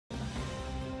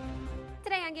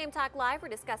Today on Game Talk Live, we're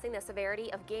discussing the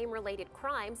severity of game-related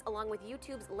crimes, along with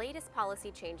YouTube's latest policy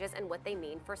changes and what they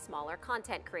mean for smaller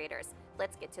content creators.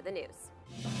 Let's get to the news.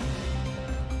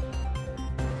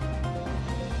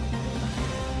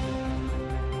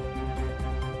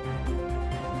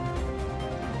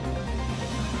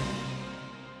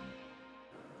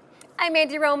 I'm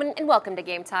Andy Roman, and welcome to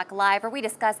Game Talk Live, where we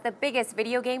discuss the biggest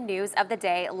video game news of the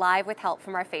day live with help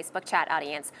from our Facebook chat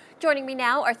audience. Joining me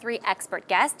now are three expert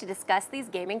guests to discuss these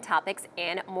gaming topics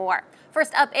and more.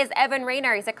 First up is Evan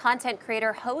Raynday. He's a content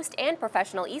creator, host, and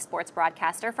professional esports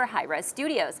broadcaster for Hi-Res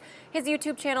Studios. His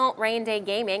YouTube channel, Raynday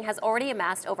Gaming, has already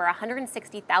amassed over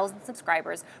 160,000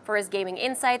 subscribers for his gaming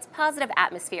insights, positive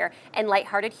atmosphere, and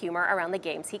lighthearted humor around the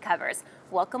games he covers.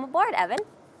 Welcome aboard, Evan.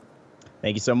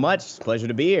 Thank you so much. Pleasure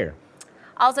to be here.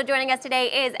 Also joining us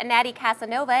today is Natty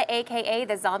Casanova, aka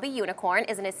the Zombie Unicorn,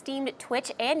 is an esteemed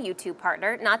Twitch and YouTube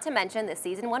partner, not to mention the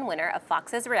Season 1 winner of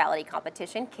Fox's reality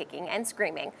competition, Kicking and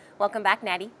Screaming. Welcome back,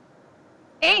 Natty.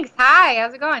 Thanks. Hi.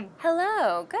 How's it going?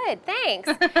 Hello. Good. Thanks.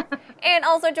 And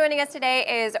also joining us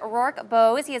today is Roarke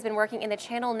Boes. He has been working in the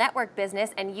channel network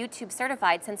business and YouTube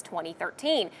certified since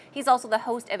 2013. He's also the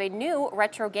host of a new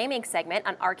retro gaming segment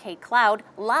on ArcadeCloud,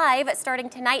 live starting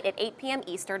tonight at 8 p.m.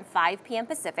 Eastern, 5 p.m.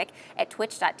 Pacific at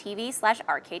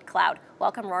twitch.tv/ArcadeCloud.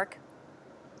 Welcome, Roarke.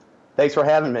 Thanks for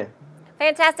having me.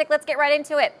 Fantastic. Let's get right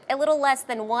into it. A little less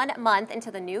than 1 month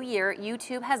into the new year,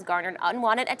 YouTube has garnered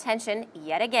unwanted attention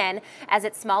yet again as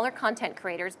its smaller content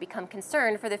creators become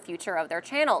concerned for the future of their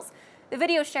channels. The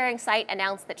video sharing site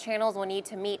announced that channels will need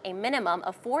to meet a minimum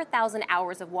of 4,000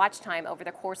 hours of watch time over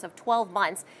the course of 12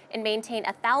 months and maintain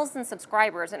 1,000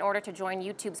 subscribers in order to join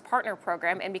YouTube's partner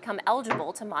program and become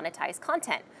eligible to monetize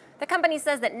content. The company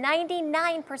says that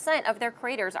 99% of their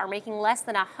creators are making less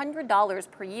than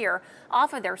 $100 per year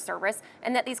off of their service,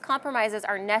 and that these compromises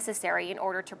are necessary in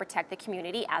order to protect the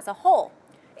community as a whole.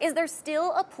 Is there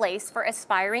still a place for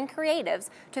aspiring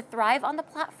creatives to thrive on the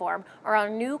platform, or are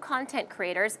new content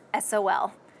creators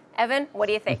SOL? Evan, what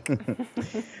do you think?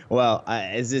 Well,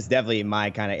 this is definitely my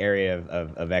kind of area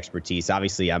of expertise.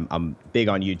 Obviously, I'm big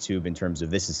on YouTube in terms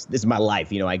of this is my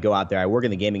life. You know, I go out there, I work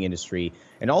in the gaming industry,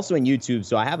 and also in YouTube.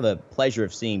 So I have the pleasure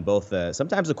of seeing both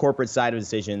sometimes the corporate side of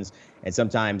decisions, and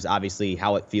sometimes obviously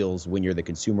how it feels when you're the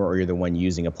consumer or you're the one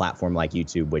using a platform like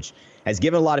YouTube, which has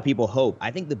given a lot of people hope.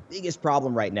 I think the biggest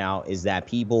problem right now is that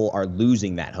people are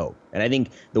losing that hope. And I think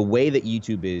the way that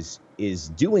YouTube is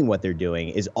doing what they're doing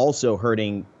is also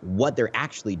hurting what they're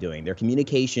actually doing. Their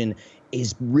communication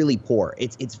is really poor.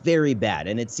 It's very bad,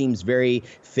 and it seems very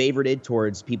favorited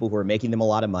towards people who are making them a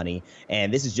lot of money.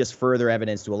 And this is just further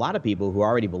evidence to a lot of people who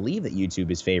already believe that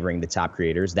YouTube is favoring the top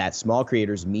creators, that small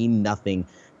creators mean nothing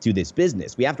to this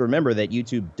business. We have to remember that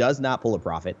YouTube does not pull a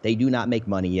profit. They do not make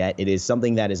money yet. It is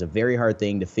something that is a very hard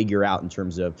thing to figure out in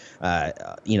terms of,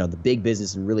 the big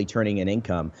business and really turning an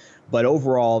income. But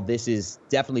overall, this has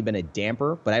definitely been a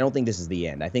damper, but I don't think this is the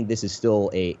end. I think this is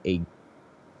still a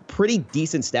pretty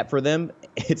decent step for them.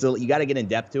 You got to get in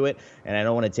depth to it, and I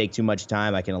don't want to take too much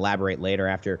time. I can elaborate later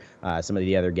after some of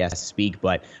the other guests speak,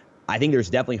 but I think there's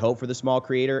definitely hope for the small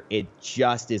creator. It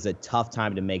just is a tough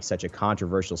time to make such a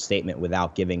controversial statement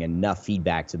without giving enough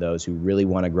feedback to those who really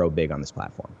want to grow big on this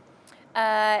platform.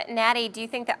 Natty, do you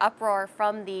think the uproar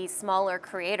from the smaller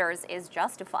creators is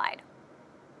justified?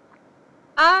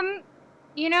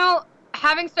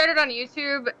 Having started on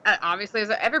YouTube, obviously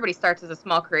everybody starts as a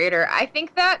small creator. I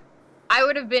think that I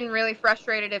would have been really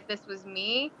frustrated if this was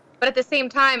me. But at the same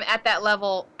time, at that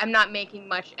level, I'm not making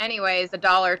much anyways, $1,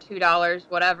 $2,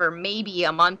 whatever, maybe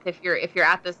a month if you're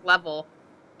at this level.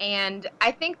 And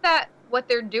I think that what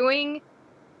they're doing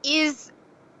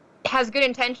has good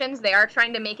intentions. They are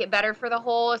trying to make it better for the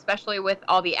whole, especially with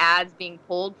all the ads being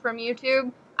pulled from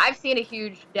YouTube. I've seen a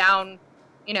huge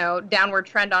downward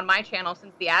trend on my channel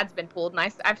since the ads been pulled, and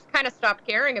I've kind of stopped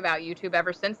caring about YouTube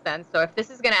ever since then. So if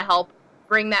this is going to help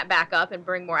bring that back up and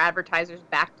bring more advertisers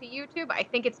back to YouTube, I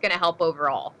think it's going to help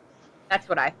overall. That's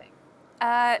what I think.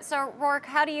 So Roarke,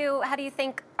 how do you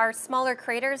think are smaller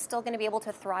creators still going to be able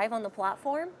to thrive on the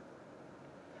platform?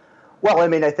 Well, I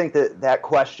mean, I think that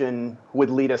question would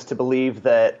lead us to believe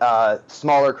that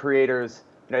smaller creators,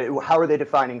 how are they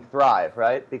defining thrive,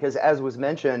 right? Because as was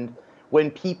mentioned,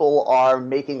 when people are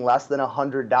making less than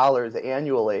 $100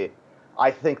 annually, I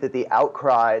think that the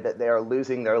outcry that they are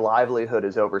losing their livelihood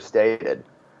is overstated.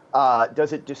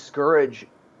 Does it discourage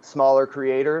smaller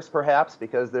creators, perhaps,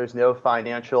 because there's no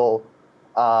financial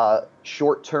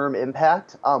short-term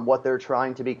impact on what they're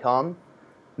trying to become?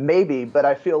 Maybe, but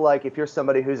I feel like if you're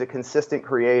somebody who's a consistent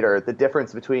creator, the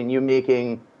difference between you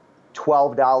making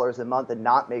 $12 a month and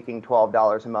not making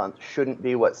 $12 a month shouldn't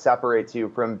be what separates you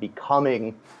from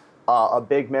becoming a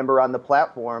big member on the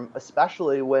platform,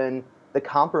 especially when the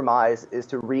compromise is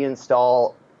to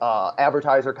reinstall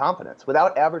advertiser confidence.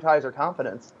 Without advertiser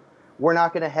confidence, we're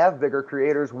not going to have bigger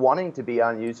creators wanting to be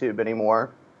on YouTube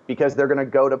anymore because they're going to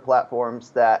go to platforms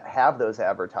that have those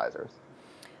advertisers.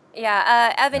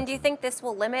 Yeah, Evan, do you think this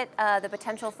will limit the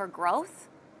potential for growth?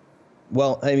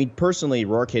 Well, I mean, personally,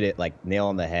 Roarke hit it like nail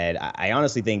on the head. I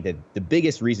honestly think that the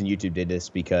biggest reason YouTube did this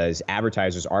because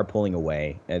advertisers are pulling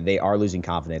away and they are losing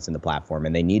confidence in the platform,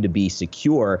 and they need to be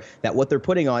secure that what they're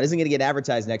putting on isn't going to get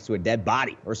advertised next to a dead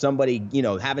body or somebody, you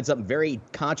know, having something very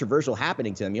controversial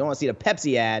happening to them. You don't want to see a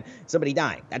Pepsi ad, somebody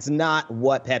dying. That's not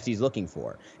what Pepsi's looking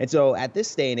for. And so at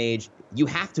this day and age, you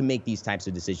have to make these types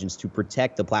of decisions to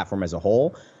protect the platform as a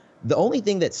whole. The only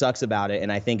thing that sucks about it,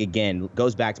 and I think, again,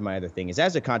 goes back to my other thing, is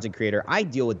as a content creator, I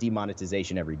deal with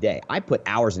demonetization every day. I put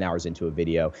hours and hours into a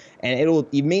video, and it'll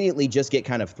immediately just get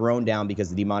kind of thrown down because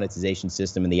the demonetization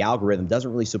system and the algorithm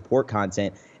doesn't really support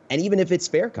content. And even if it's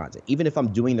fair content, even if I'm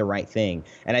doing the right thing.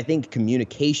 And I think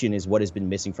communication is what has been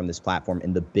missing from this platform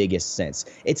in the biggest sense.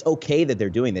 It's okay that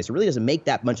they're doing this. It really doesn't make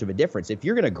that much of a difference. If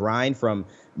you're going to grind from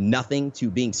nothing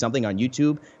to being something on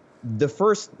YouTube, the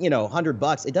first,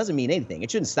 $100, it doesn't mean anything. It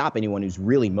shouldn't stop anyone who's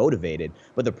really motivated.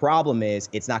 But the problem is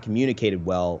it's not communicated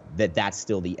well that that's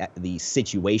still the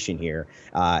situation here.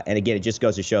 And again, it just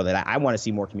goes to show that I want to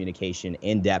see more communication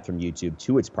in depth from YouTube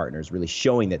to its partners, really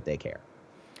showing that they care.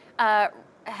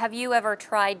 Have you ever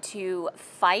tried to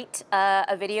fight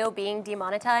a video being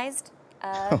demonetized?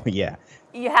 Oh, yeah.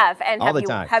 You have. And all the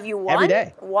time. Have you won? Every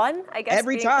day. Won, I guess.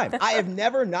 Every time. I have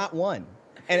never not won.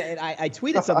 And I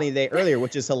tweeted something today earlier,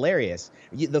 which is hilarious.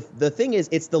 The thing is,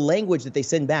 it's the language that they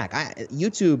send back.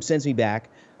 YouTube sends me back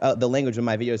the language when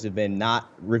my videos have been not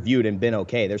reviewed and been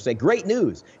okay. They're saying, great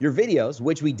news. Your videos,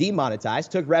 which we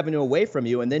demonetized, took revenue away from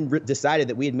you, and then decided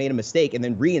that we had made a mistake and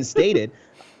then reinstated,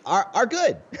 are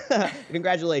good.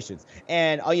 Congratulations.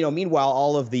 And, meanwhile,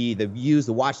 all of the views,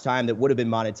 the watch time that would have been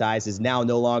monetized is now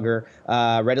no longer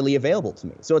readily available to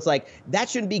me. So it's like, that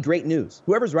shouldn't be great news.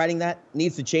 Whoever's writing that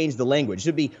needs to change the language. It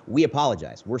should be, we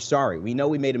apologize. We're sorry. We know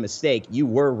we made a mistake. You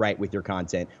were right with your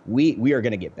content. We are going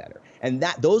to get better. And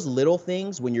those little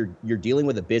things, when you're dealing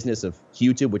with a business of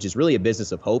YouTube, which is really a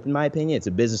business of hope, in my opinion, it's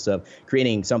a business of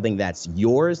creating something that's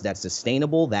yours, that's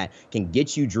sustainable, that can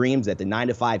get you dreams that the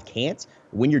 9-to-5 can't.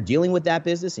 When you're dealing with that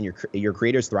business and your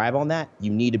creators thrive on that,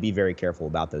 you need to be very careful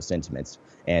about those sentiments.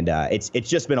 And it's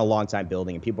just been a long time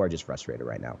building, and people are just frustrated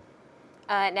right now.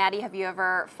 Natty, have you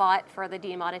ever fought for the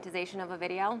demonetization of a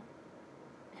video?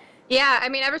 Yeah, I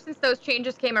mean, ever since those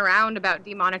changes came around about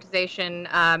demonetization,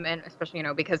 and especially,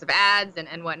 because of ads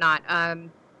and whatnot,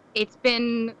 it's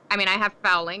been, I mean, I have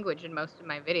foul language in most of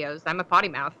my videos. I'm a potty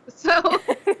mouth. So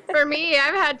for me,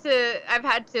 I've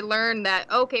had to learn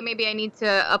that, okay, maybe I need to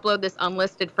upload this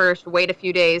unlisted first, wait a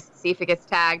few days, see if it gets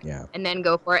tagged, and then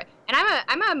go for it. And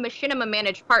I'm a machinima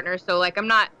managed partner, so like I'm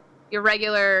not your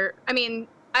regular, I mean,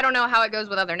 I don't know how it goes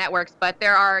with other networks, but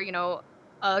there are,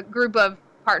 a group of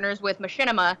partners with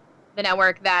machinima, the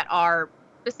network, that are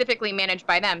specifically managed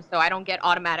by them. So I don't get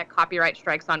automatic copyright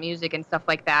strikes on music and stuff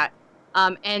like that.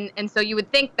 And so you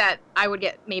would think that I would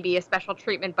get maybe a special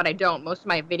treatment, but I don't. Most of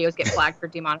my videos get flagged for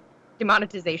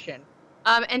demonetization.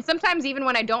 And sometimes even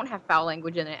when I don't have foul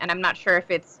language in it, and I'm not sure if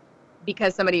it's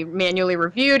because somebody manually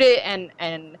reviewed it,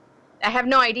 and I have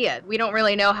no idea. We don't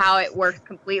really know how it works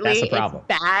completely. That's the problem.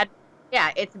 It's bad.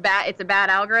 Yeah, it's bad. It's a bad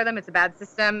algorithm. It's a bad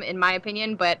system, in my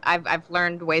opinion. But I've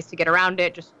learned ways to get around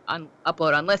it. Just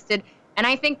upload unlisted. And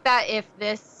I think that if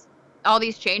all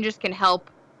these changes can help,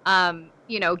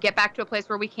 get back to a place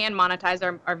where we can monetize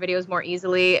our videos more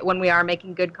easily when we are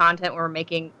making good content, when we're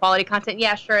making quality content.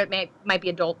 Yeah, sure, it might be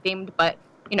adult themed, but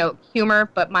humor.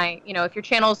 But if your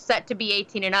channel's set to be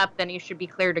 18 and up, then you should be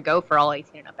clear to go for all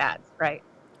 18 and up ads, right?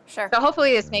 Sure. So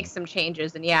hopefully this makes some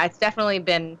changes. And yeah, it's definitely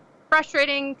been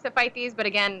frustrating to fight these, but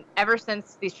again, ever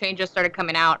since these changes started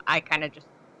coming out, I kind of just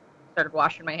started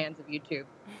washing my hands of YouTube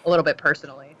a little bit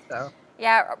personally. So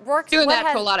yeah, Roarke, doing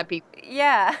that for a lot of people.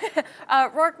 Yeah,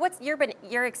 Roarke, what's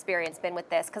your experience been with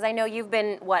this? Because I know you've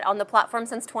been on the platform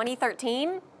since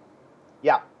 2013.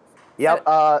 Yeah. Yep.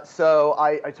 So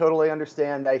I totally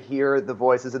understand. I hear the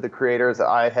voices of the creators.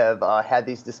 I have had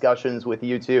these discussions with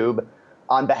YouTube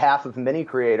on behalf of many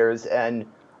creators, and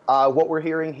what we're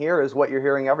hearing here is what you're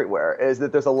hearing everywhere, is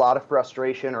that there's a lot of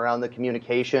frustration around the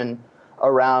communication,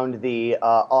 around the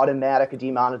automatic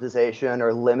demonetization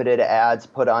or limited ads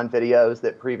put on videos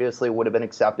that previously would have been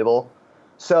acceptable.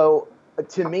 So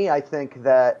to me, I think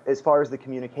that as far as the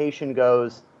communication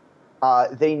goes,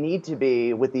 they need to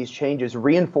be, with these changes,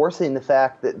 reinforcing the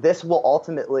fact that this will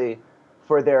ultimately,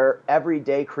 for their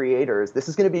everyday creators, this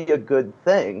is going to be a good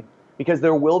thing, because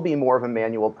there will be more of a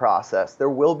manual process. There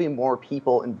will be more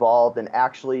people involved in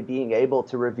actually being able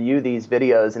to review these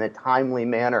videos in a timely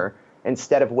manner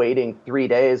instead of waiting 3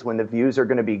 days when the views are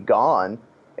going to be gone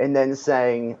and then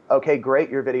saying, okay, great,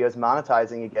 your video is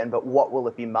monetizing again, but what will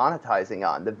it be monetizing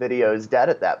on? The video is dead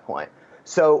at that point.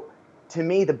 So to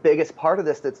me, the biggest part of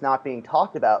this that's not being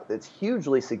talked about that's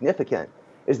hugely significant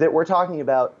is that we're talking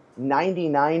about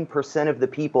 99% of the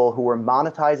people who are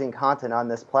monetizing content on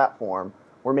this platform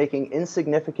were making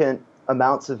insignificant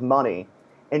amounts of money.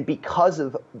 And because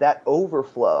of that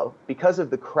overflow, because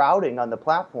of the crowding on the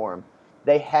platform,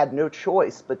 they had no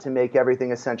choice but to make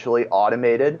everything essentially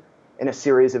automated in a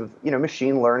series of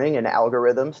machine learning and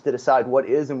algorithms to decide what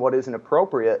is and what isn't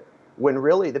appropriate, when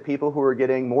really the people who are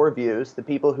getting more views, the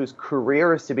people whose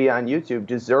career is to be on YouTube,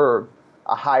 deserve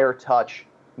a higher touch,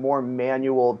 more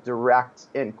manual, direct,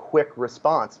 and quick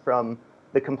response from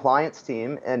the compliance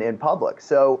team and in public.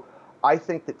 So I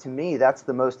think that, to me, that's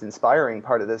the most inspiring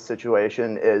part of this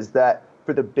situation, is that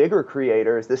for the bigger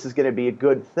creators, this is going to be a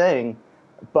good thing.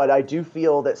 But I do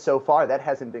feel that so far that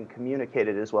hasn't been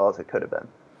communicated as well as it could have been.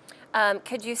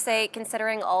 Could you say,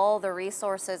 considering all the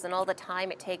resources and all the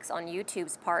time it takes on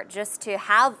YouTube's part just to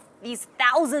have these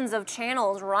thousands of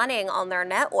channels running on their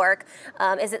network,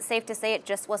 is it safe to say it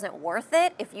just wasn't worth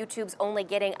it if YouTube's only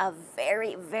getting a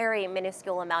very, very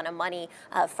minuscule amount of money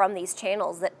from these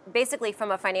channels? That basically,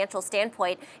 from a financial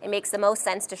standpoint, it makes the most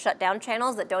sense to shut down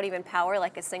channels that don't even power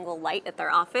like a single light at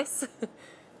their office?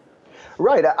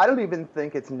 Right. I don't even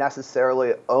think it's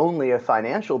necessarily only a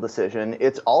financial decision.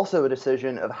 It's also a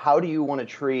decision of how do you want to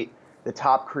treat the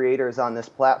top creators on this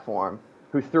platform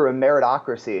who, through a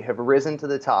meritocracy, have risen to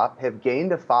the top, have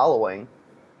gained a following,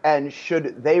 and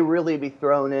should they really be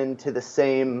thrown into the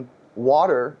same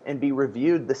water and be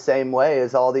reviewed the same way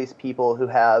as all these people who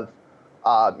have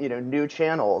new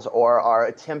channels or are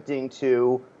attempting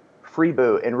to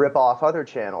freeboot and rip off other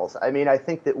channels? I mean, I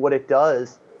think that what it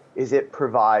does is it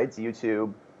provides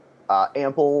YouTube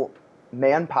ample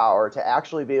manpower to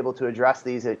actually be able to address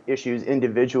these issues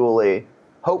individually,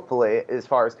 hopefully, as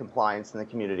far as compliance and the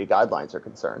community guidelines are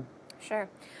concerned. Sure.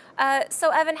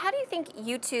 So, Evan, how do you think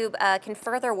YouTube can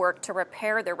further work to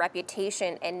repair their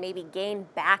reputation and maybe gain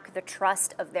back the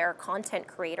trust of their content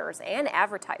creators and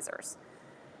advertisers?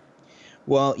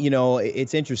 Well,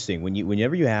 it's interesting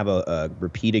whenever you have a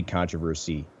repeated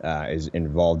controversy is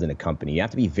involved in a company, you have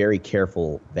to be very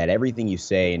careful that everything you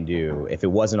say and do, if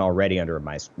it wasn't already under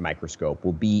a microscope,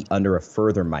 will be under a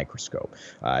further microscope,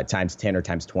 times 10 or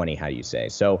times 20, how do you say?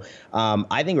 So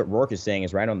I think what Roarke is saying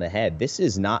is right on the head. This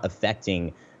is not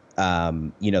affecting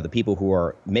the people who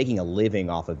are making a living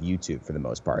off of YouTube for the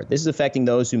most part. This is affecting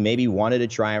those who maybe wanted to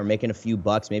try or making a few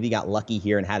bucks, maybe got lucky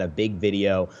here and had a big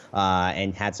video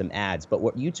and had some ads. But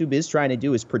what YouTube is trying to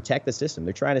do is protect the system.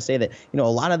 They're trying to say that, a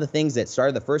lot of the things that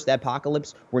started the first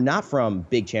apocalypse were not from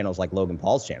big channels like Logan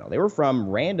Paul's channel. They were from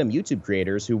random YouTube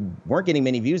creators who weren't getting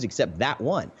many views except that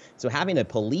one. So having to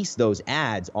police those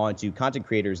ads onto content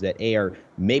creators that are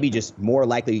maybe just more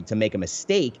likely to make a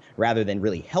mistake rather than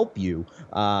really help you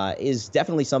is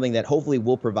definitely something that hopefully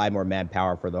will provide more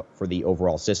manpower for the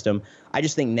overall system. I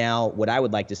just think now what I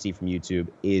would like to see from YouTube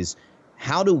is,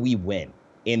 how do we win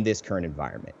in this current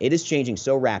environment? It is changing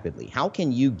so rapidly. How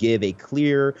can you give a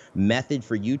clear method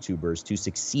for YouTubers to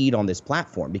succeed on this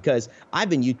platform? Because I've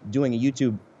been doing a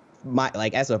YouTube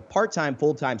as a part-time,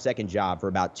 full-time second job for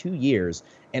about 2 years,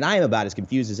 and I am about as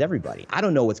confused as everybody. I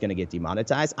don't know what's going to get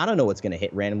demonetized. I don't know what's going to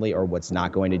hit randomly or what's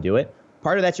not going to do it.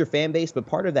 Part of that's your fan base, but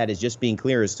part of that is just being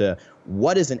clear as to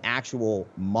what is an actual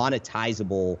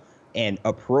monetizable and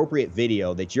appropriate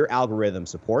video that your algorithm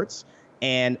supports.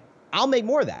 And I'll make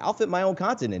more of that. I'll fit my own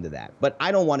content into that. But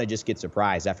I don't want to just get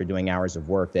surprised after doing hours of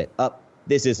work that,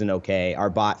 this isn't okay, our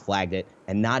bot flagged it,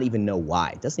 and not even know why.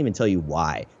 It doesn't even tell you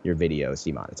why your video is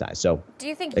demonetized. So, do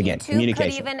you think again, YouTube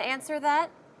could even answer that?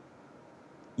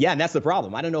 Yeah, and that's the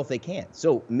problem. I don't know if they can.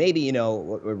 So maybe,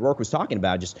 what Roarke was talking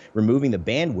about, just removing the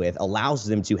bandwidth allows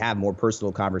them to have more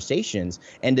personal conversations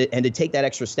and to take that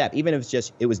extra step, even if it's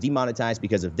just, it was demonetized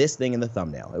because of this thing in the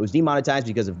thumbnail. It was demonetized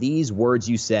because of these words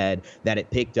you said that it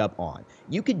picked up on.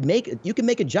 You can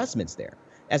make adjustments there.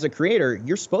 As a creator,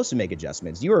 you're supposed to make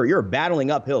adjustments. You're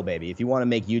battling uphill, baby, if you want to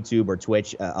make YouTube or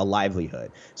Twitch a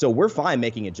livelihood. So we're fine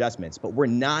making adjustments, but we're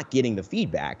not getting the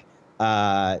feedback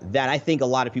that I think a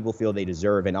lot of people feel they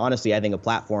deserve. And honestly, I think a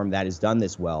platform that has done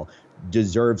this well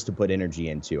deserves to put energy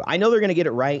into. I know they're going to get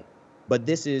it right, but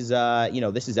this is,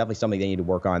 this is definitely something they need to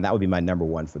work on. That would be my number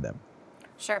one for them.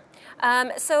 Sure.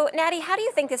 So, Natty, how do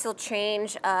you think this will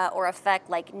change or affect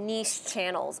like niche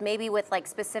channels, maybe with like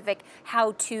specific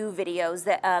how-to videos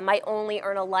that might only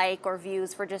earn a like or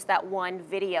views for just that one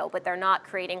video, but they're not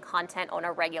creating content on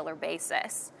a regular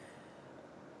basis?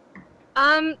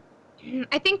 I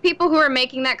think people who are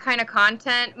making that kind of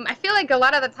content, I feel like a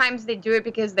lot of the times they do it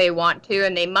because they want to,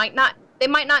 and they might not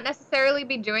necessarily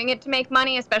be doing it to make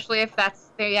money, especially if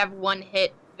they have one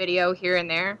hit video here and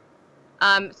there.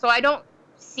 So I don't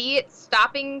see it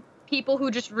stopping people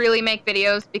who just really make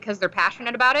videos because they're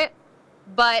passionate about it,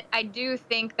 but I do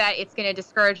think that it's going to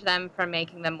discourage them from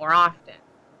making them more often.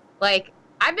 Like,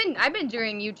 I've been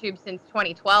doing YouTube since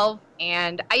 2012,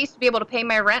 and I used to be able to pay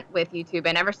my rent with YouTube,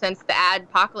 and ever since the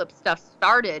adpocalypse stuff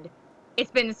started,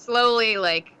 it's been slowly,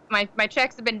 like, my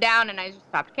checks have been down, and I just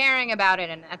stopped caring about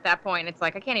it, and at that point, it's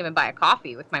like, I can't even buy a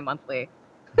coffee with my monthly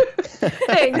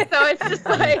thing, so it's just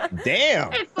like,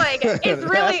 damn. It's like, it's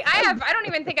really, I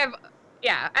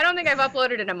don't think I've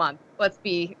uploaded in a month, let's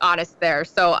be honest there.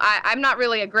 So I'm not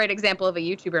really a great example of a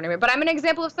YouTuber anyway, but I'm an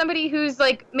example of somebody who's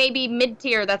like maybe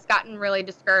mid-tier that's gotten really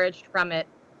discouraged from it.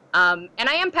 And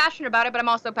I am passionate about it, but I'm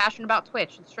also passionate about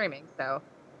Twitch and streaming. So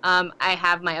I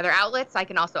have my other outlets. I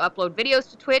can also upload videos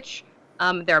to Twitch.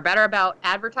 They're better about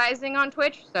advertising on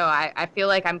Twitch, so I feel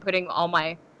like I'm putting all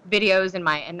my videos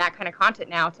and that kind of content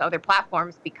now to other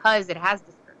platforms because it has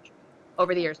discouraged me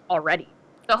over the years already.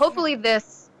 So hopefully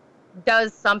this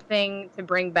does something to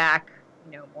bring back,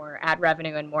 more ad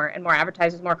revenue and more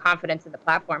advertisers, more confidence in the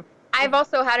platform. I've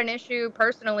also had an issue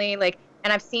personally,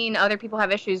 and I've seen other people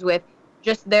have issues with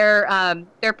just their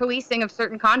policing of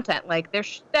certain content. Like,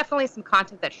 there's definitely some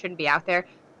content that shouldn't be out there,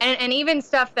 and even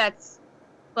stuff that's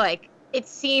like, it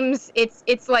seems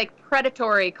it's like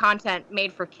predatory content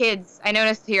made for kids. I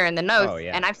noticed here in the notes,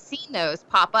 and I've seen those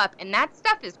pop up, and that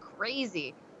stuff is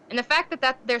crazy. And the fact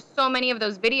that there's so many of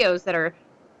those videos that are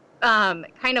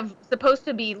kind of supposed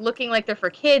to be looking like they're for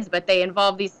kids, but they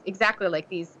involve these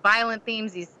violent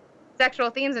themes, these sexual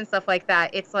themes and stuff like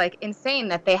that. It's like insane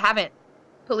that they haven't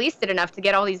policed it enough to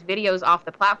get all these videos off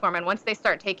the platform. And once they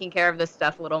start taking care of this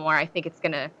stuff a little more, I think it's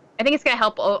gonna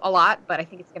help a lot, but I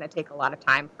think it's gonna take a lot of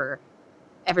time for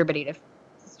everybody to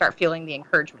start feeling the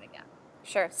encouragement again.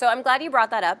 Sure. So I'm glad you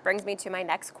brought that up. Brings me to my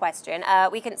next question.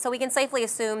 We can safely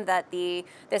assume that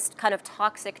this kind of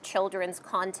toxic children's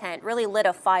content really lit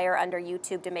a fire under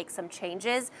YouTube to make some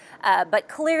changes. But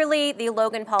clearly, the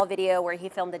Logan Paul video where he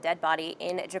filmed a dead body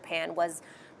in Japan was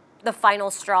the final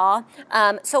straw.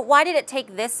 So why did it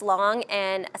take this long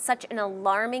and such an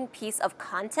alarming piece of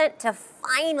content to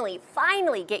finally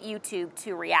get YouTube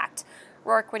to react?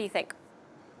 Roarke, what do you think?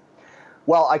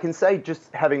 Well, I can say,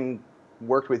 just having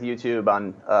worked with YouTube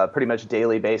on a pretty much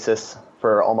daily basis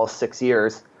for almost 6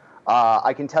 years,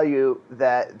 I can tell you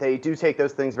that they do take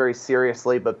those things very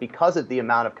seriously, but because of the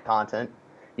amount of content,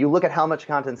 you look at how much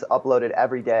content's uploaded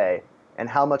every day and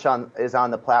how much is on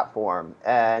the platform,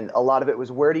 and a lot of it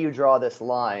was, where do you draw this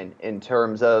line in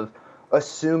terms of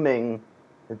assuming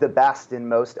the best in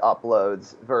most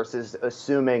uploads versus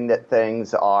assuming that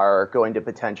things are going to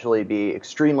potentially be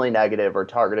extremely negative or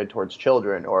targeted towards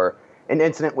children, or an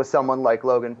incident with someone like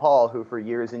Logan Paul, who for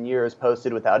years and years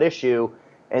posted without issue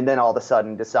and then all of a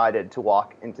sudden decided to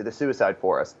walk into the suicide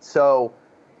forest. So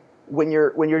when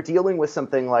you're dealing with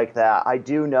something like that, I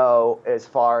do know, as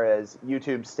far as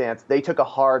YouTube's stance, they took a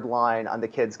hard line on the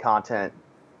kids' content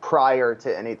prior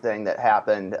to anything that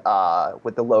happened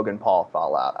with the Logan Paul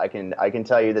fallout. I can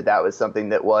tell you that was something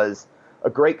that was a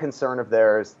great concern of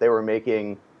theirs. They were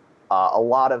making a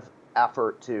lot of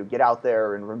effort to get out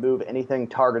there and remove anything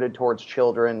targeted towards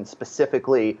children,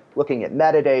 specifically looking at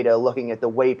metadata, looking at the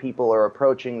way people are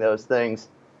approaching those things.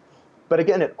 But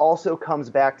again, it also comes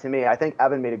back to me. I think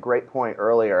Evan made a great point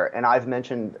earlier, and I've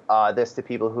mentioned this to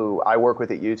people who I work with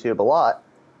at YouTube a lot,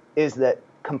 is that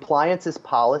compliance is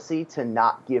policy to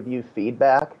not give you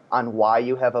feedback on why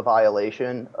you have a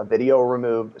violation, a video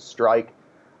removed, a strike,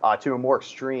 to a more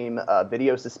extreme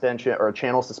video suspension or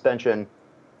channel suspension.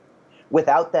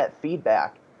 Without that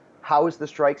feedback, how is the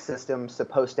strike system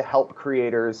supposed to help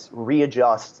creators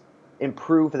readjust,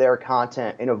 improve their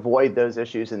content, and avoid those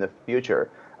issues in the future?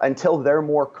 Until they're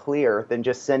more clear than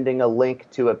just sending a link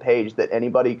to a page that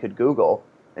anybody could Google,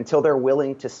 until they're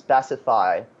willing to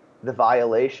specify the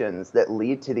violations that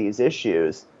lead to these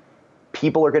issues,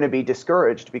 people are going to be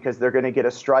discouraged because they're going to get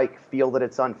a strike, feel that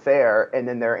it's unfair, and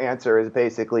then their answer is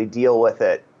basically, deal with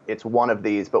it. It's one of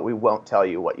these, but we won't tell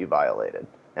you what you violated.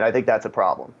 And I think that's a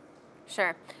problem.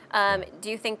 Sure.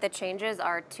 Do you think the changes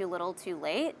are too little too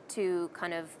late to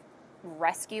kind of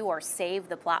rescue or save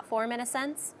the platform in a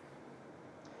sense?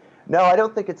 No, I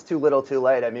don't think it's too little too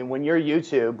late. I mean, when you're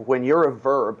YouTube, when you're a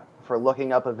verb for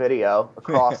looking up a video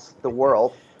across the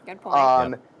world, Good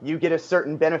point. you get a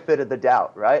certain benefit of the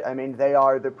doubt, right? I mean, they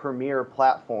are the premier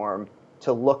platform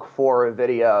to look for a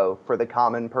video for the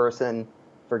common person,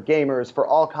 for gamers, for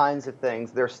all kinds of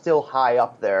things. They're still high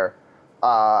up there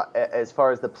as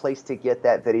far as the place to get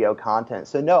that video content.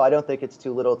 So no, I don't think it's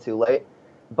too little too late.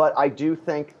 But I do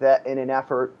think that in an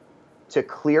effort to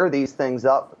clear these things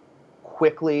up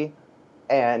quickly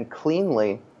and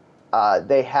cleanly,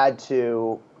 they had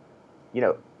to,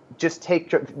 just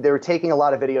they were taking a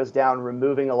lot of videos down,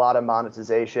 removing a lot of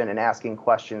monetization, and asking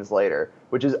questions later,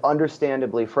 which is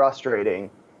understandably frustrating.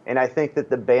 And I think that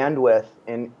the bandwidth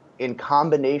in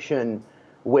combination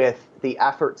with the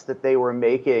efforts that they were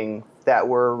making that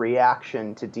were a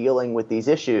reaction to dealing with these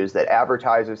issues that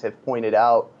advertisers have pointed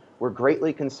out were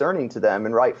greatly concerning to them,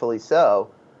 and rightfully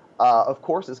so, of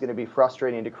course is going to be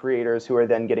frustrating to creators who are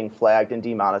then getting flagged and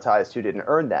demonetized who didn't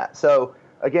earn that. So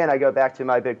again, I go back to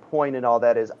my big point, and all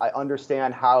that is I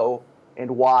understand how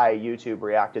and why YouTube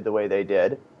reacted the way they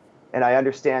did. And I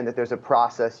understand that there's a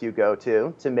process you go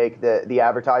to make the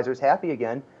advertisers happy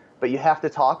again. But you have to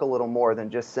talk a little more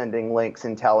than just sending links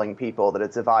and telling people that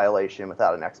it's a violation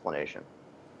without an explanation.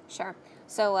 Sure.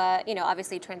 So,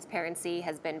 obviously transparency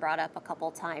has been brought up a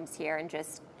couple times here, and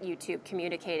just YouTube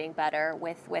communicating better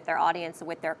with their audience and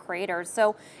with their creators.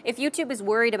 So if YouTube is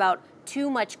worried about too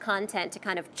much content to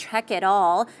kind of check it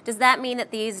all, does that mean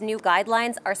that these new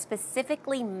guidelines are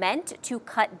specifically meant to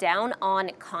cut down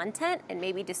on content and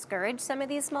maybe discourage some of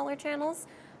these smaller channels?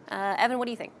 Evan, what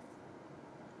do you think?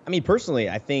 I mean, personally,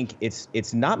 I think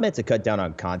it's not meant to cut down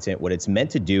on content. What it's meant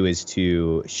to do is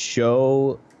to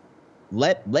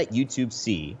let YouTube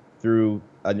see through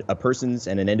a person's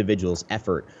and an individual's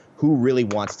effort who really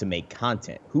wants to make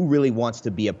content, who really wants to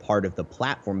be a part of the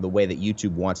platform the way that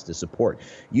YouTube wants to support.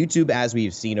 YouTube, as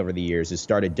we've seen over the years, has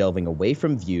started delving away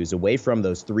from views, away from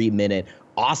those 3-minute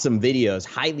awesome videos,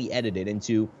 highly edited,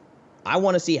 into I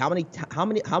want to see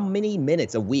how many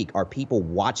minutes a week are people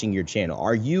watching your channel.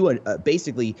 Are you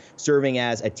basically serving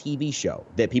as a TV show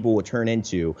that people will turn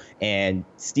into and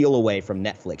steal away from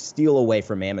Netflix, steal away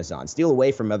from Amazon, steal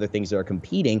away from other things that are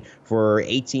competing for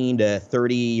 18 to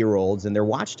 30-year-olds and their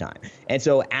watch time? And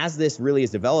so as this really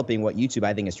is developing, what YouTube,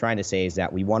 I think, is trying to say is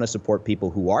that we want to support people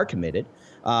who are committed.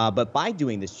 But by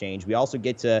doing this change, we also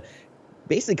get to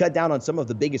basically cut down on some of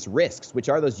the biggest risks, which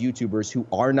are those YouTubers who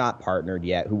are not partnered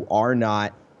yet, who are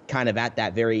not kind of at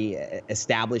that very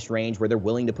established range where they're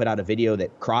willing to put out a video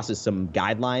that crosses some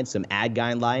guidelines, some ad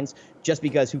guidelines, just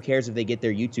because who cares if they get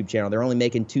their YouTube channel? They're only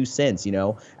making 2 cents,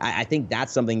 I think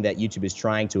that's something that YouTube is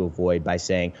trying to avoid by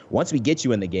saying, once we get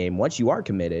you in the game, once you are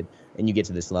committed and you get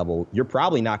to this level, you're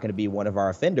probably not going to be one of our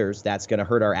offenders that's going to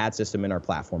hurt our ad system and our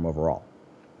platform overall.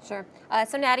 Sure.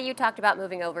 So Natty, you talked about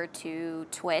moving over to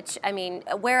Twitch. I mean,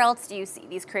 where else do you see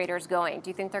these creators going? Do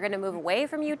you think they're going to move away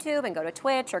from YouTube and go to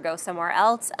Twitch or go somewhere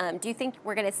else? Do you think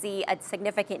we're going to see a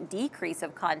significant decrease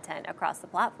of content across the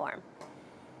platform?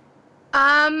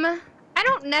 I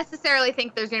don't necessarily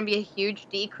think there's going to be a huge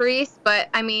decrease, but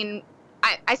I mean,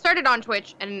 I started on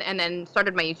Twitch and then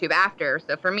started my YouTube after.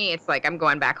 So for me, it's like I'm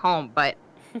going back home. But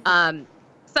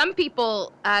some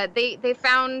people, they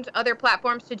found other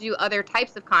platforms to do other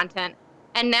types of content.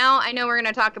 And now I know we're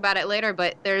going to talk about it later,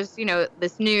 but there's,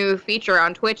 this new feature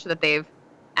on Twitch that they've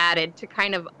added to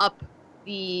kind of up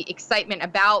the excitement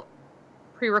about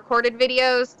pre-recorded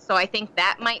videos. So I think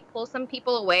that might pull some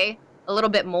people away a little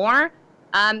bit more.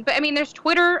 But I mean, there's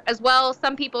Twitter as well.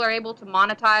 Some people are able to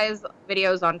monetize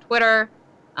videos on Twitter.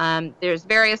 There's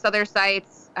various other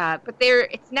sites, but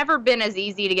it's never been as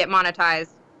easy to get monetized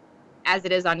as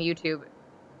it is on YouTube,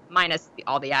 minus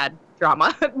all the ad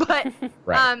drama. But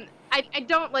right. I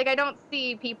don't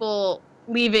see people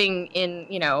leaving in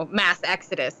mass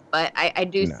exodus, but I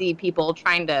do see people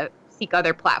trying to seek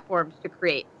other platforms to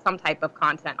create some type of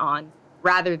content on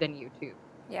rather than YouTube.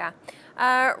 Yeah.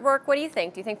 Roarke, what do you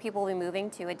think? Do you think people will be moving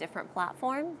to a different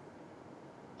platform?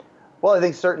 Well, I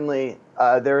think certainly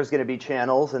there's going to be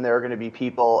channels, and there are going to be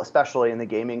people, especially in the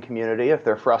gaming community, if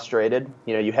they're frustrated.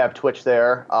 You have Twitch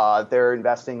there. They're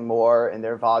investing more in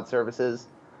their VOD services.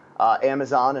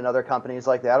 Amazon and other companies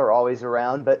like that are always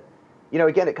around. But,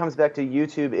 again, it comes back to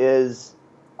YouTube is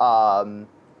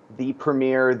the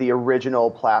premier, the original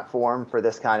platform for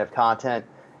this kind of content.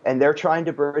 And they're trying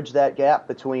to bridge that gap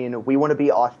between we want to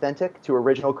be authentic to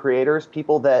original creators,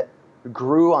 people that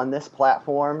grew on this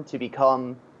platform to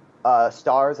become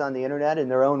stars on the internet in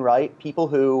their own right, people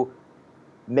who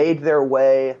made their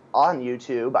way on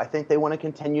YouTube. I think they want to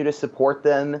continue to support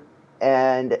them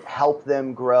and help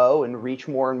them grow and reach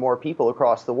more and more people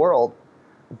across the world.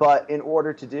 But in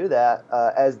order to do that,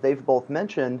 as they've both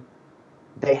mentioned,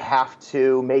 they have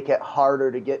to make it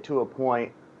harder to get to a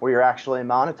point where you're actually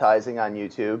monetizing on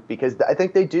YouTube, because I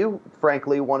think they do,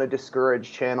 frankly, want to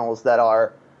discourage channels that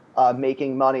are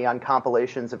making money on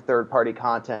compilations of third-party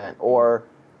content, or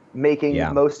making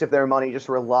most of their money just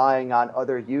relying on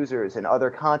other users and other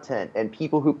content and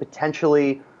people who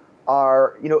potentially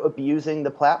are, abusing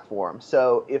the platform.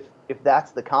 So if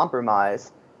that's the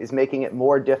compromise, is making it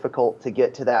more difficult to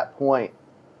get to that point,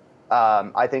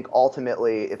 I think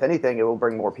ultimately, if anything, it will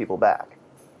bring more people back.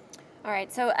 All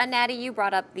right, so Natty, you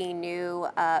brought up the new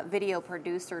video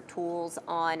producer tools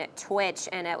on Twitch,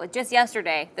 and it was just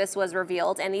yesterday this was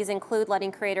revealed, and these include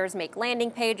letting creators make landing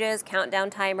pages,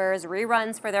 countdown timers,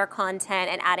 reruns for their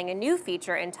content, and adding a new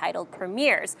feature entitled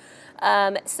Premieres.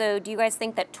 So do you guys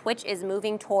think that Twitch is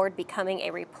moving toward becoming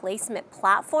a replacement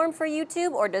platform for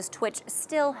YouTube, or does Twitch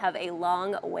still have a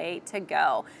long way to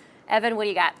go? Evan, what do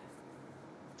you got?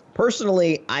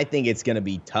 Personally, I think it's going to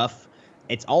be tough.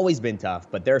 It's always been tough,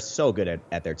 but they're so good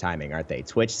at their timing, aren't they?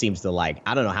 Twitch seems to I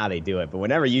don't know how they do it, but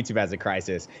whenever YouTube has a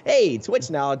crisis, hey, Twitch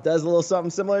now does a little something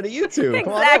similar to YouTube.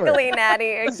 Exactly, Natty.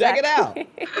 Exactly. Check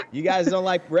it out. You guys don't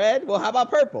like red? Well, how about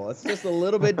purple? It's just a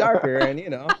little bit darker, and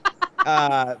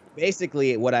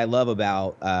basically what I love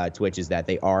about Twitch is that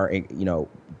they are,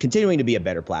 continuing to be a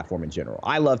better platform in general.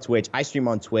 I love Twitch. I stream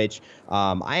on Twitch.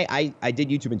 I did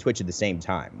YouTube and Twitch at the same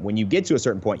time. When you get to a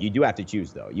certain point, you do have to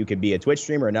choose, though. You could be a Twitch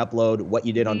streamer and upload what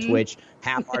you did on Twitch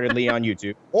half-heartedly on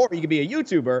YouTube, or you could be a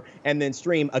YouTuber and then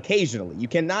stream occasionally. You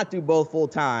cannot do both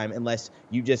full-time unless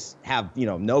you just have,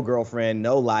 no girlfriend,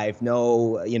 no life,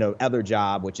 no, other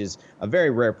job, which is a very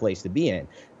rare place to be in.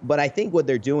 But I think what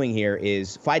they're doing here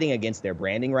is fighting against their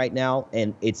branding right now,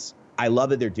 and I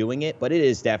love that they're doing it, but it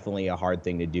is definitely a hard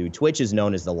thing to do. Twitch is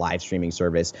known as the live streaming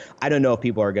service. I don't know if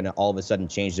people are going to all of a sudden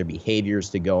change their behaviors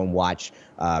to go and watch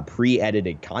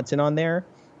pre-edited content on there.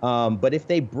 But if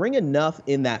they bring enough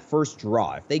in that first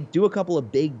draw, if they do a couple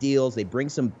of big deals, they bring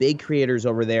some big creators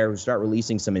over there who start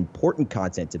releasing some important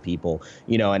content to people,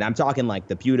 and I'm talking like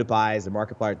the PewDiePies, the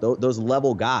Markiplier, those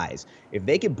level guys. If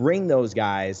they could bring those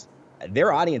guys,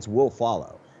 their audience will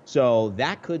follow. So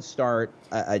that could start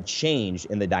a change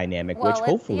in the dynamic, which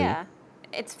hopefully... Yeah.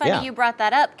 It's funny you brought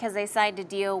that up, because they signed a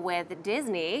deal with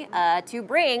Disney to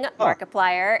bring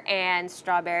Markiplier and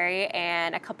Strawberry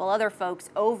and a couple other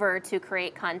folks over to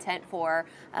create content for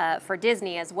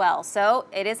Disney as well. So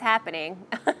it is happening.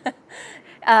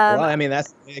 Well, I mean,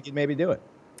 they could maybe do it.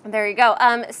 There you go.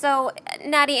 So,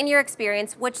 Natty, in your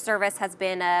experience, which service has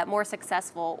been more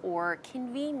successful or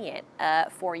convenient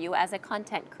for you as a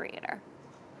content creator?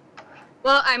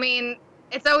 Well, I mean,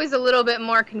 it's always a little bit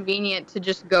more convenient to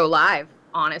just go live,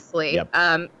 honestly. Yep.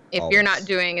 If you're not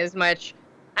doing as much,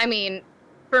 I mean,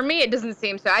 for me, it doesn't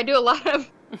seem so. I do a lot of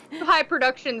high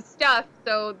production stuff,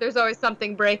 so there's always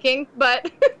something breaking.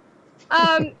 But,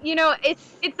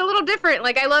 it's a little different.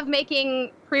 Like, I love making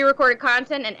pre-recorded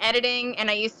content and editing, and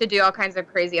I used to do all kinds of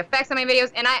crazy effects on my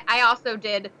videos. And I also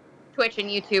did Twitch and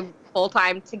YouTube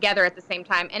full-time together at the same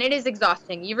time, and it is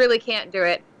exhausting. You really can't do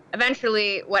it.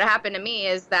 Eventually, what happened to me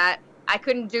is that I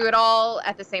couldn't do it all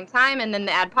at the same time, and then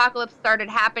the adpocalypse started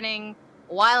happening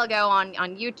a while ago on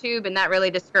YouTube, and that really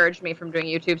discouraged me from doing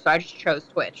YouTube, so I just chose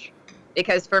Twitch,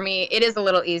 because for me, it is a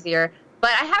little easier. But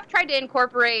I have tried to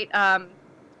incorporate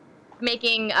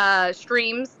making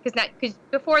streams, because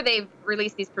before they've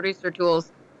released these producer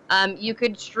tools, you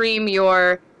could stream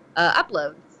your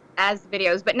uploads as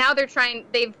videos, but now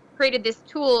they've created this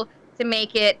tool to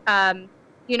make it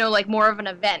like more of an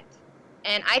event.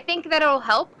 And I think that it'll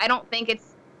help. I don't think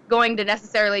it's going to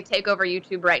necessarily take over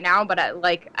YouTube right now, but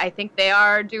I think they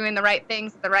are doing the right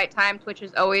things at the right time. Twitch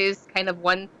is always kind of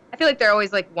I feel like they're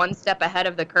always like one step ahead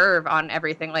of the curve on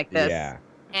everything like this. Yeah.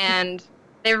 And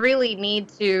they really need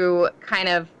to kind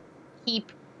of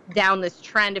keep down this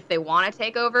trend if they want to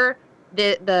take over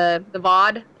the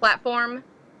VOD platform,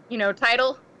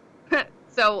 title.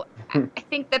 So I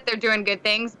think that they're doing good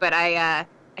things, but I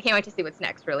can't wait to see what's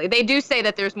next, really. They do say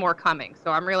that there's more coming,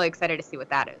 so I'm really excited to see what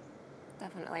that is.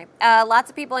 Definitely. Lots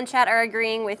of people in chat are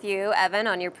agreeing with you, Evan,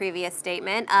 on your previous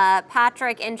statement.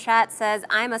 Patrick in chat says,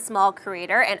 I'm a small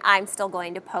creator and I'm still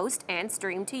going to post and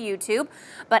stream to YouTube,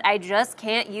 but I just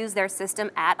can't use their system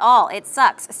at all. It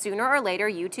sucks. Sooner or later,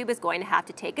 YouTube is going to have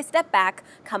to take a step back,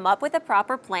 come up with a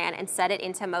proper plan, and set it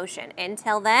into motion.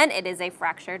 Until then, it is a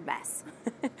fractured mess.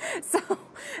 So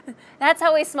that's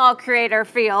how a small creator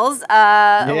feels.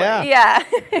 Yeah.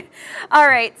 All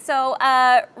right. So,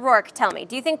 Roarke, tell me,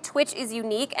 do you think Twitch is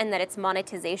unique and that its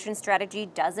monetization strategy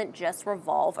doesn't just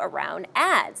revolve around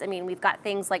ads? I mean, we've got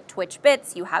things like Twitch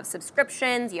Bits, you have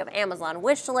subscriptions, you have Amazon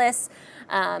wish lists.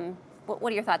 What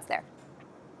are your thoughts there?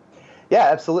 Yeah,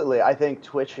 absolutely. I think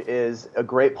Twitch is a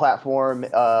great platform.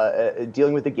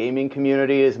 Dealing with the gaming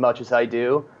community as much as I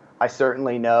do, I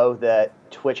certainly know that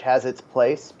Twitch has its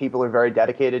place. People are very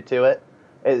dedicated to it.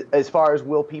 As far as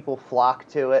will people flock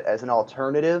to it as an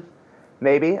alternative,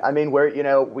 maybe. I mean, we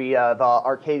have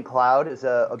ArcadeCloud is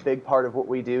a big part of what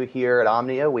we do here at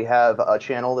Omnia. We have a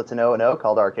channel that's an O&O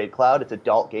called ArcadeCloud. It's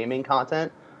adult gaming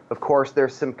content. Of course,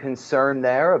 there's some concern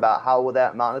there about how will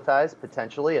that monetize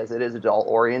potentially, as it is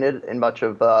adult-oriented in much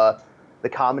of the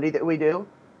comedy that we do.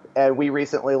 And we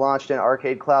recently launched an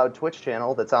ArcadeCloud Twitch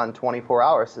channel that's on 24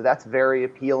 hours, so that's very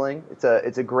appealing. It's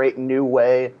a great new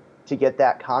way to get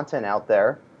that content out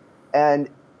there. And,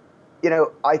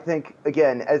 I think,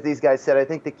 again, as these guys said, I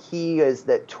think the key is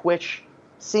that Twitch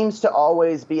seems to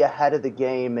always be ahead of the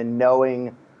game in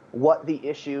knowing what the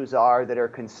issues are that are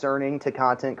concerning to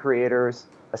content creators,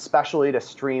 especially to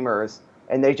streamers,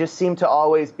 and they just seem to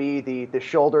always be the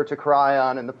shoulder to cry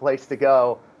on and the place to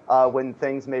go when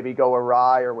things maybe go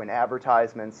awry or when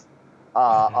advertisements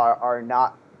are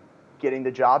not getting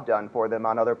the job done for them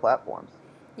on other platforms.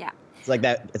 Yeah. It's like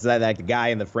that guy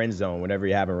in the friend zone whenever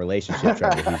you have a relationship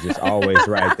trouble. He's just always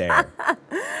right there.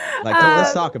 Like,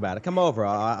 let's talk about it. Come over.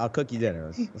 I'll cook you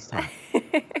dinner. Let's talk.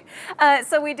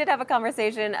 So we did have a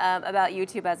conversation about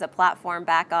YouTube as a platform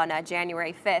back on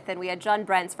January 5th, and we had John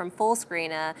Brents from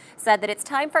Fullscreen said that it's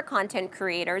time for content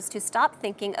creators to stop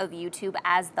thinking of YouTube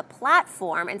as the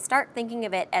platform and start thinking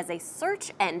of it as a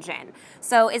search engine.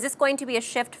 So is this going to be a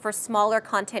shift for smaller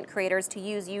content creators to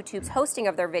use YouTube's hosting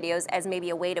of their videos as maybe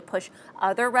a way to push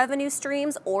other revenue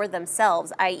streams or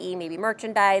themselves, i.e. maybe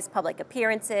merchandise, public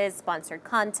appearances, sponsored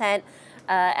content?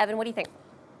 Evan, what do you think?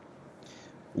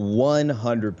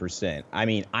 100%. I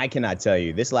mean, I cannot tell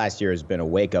you, this last year has been a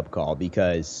wake-up call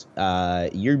because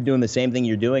you're doing the same thing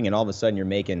you're doing, and all of a sudden you're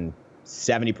making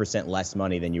 70% less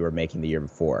money than you were making the year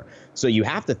before. So you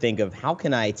have to think of, how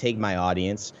can I take my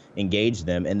audience, engage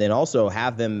them, and then also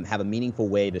have them have a meaningful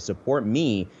way to support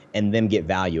me and them get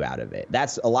value out of it.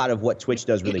 That's a lot of what Twitch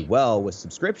does really well with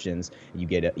subscriptions. You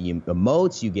get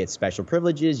emotes, you get special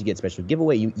privileges, you get special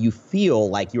giveaway. You feel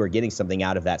like you are getting something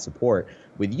out of that support.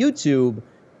 With YouTube,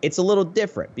 it's a little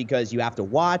different because you have to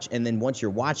watch, and then once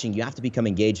you're watching, you have to become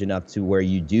engaged enough to where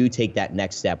you do take that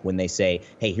next step when they say,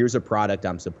 hey, here's a product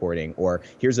I'm supporting, or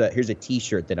here's a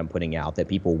t-shirt that I'm putting out that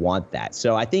people want that.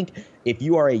 So I think if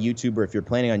you are a YouTuber, if you're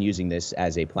planning on using this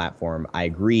as a platform, I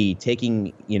agree,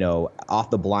 taking, off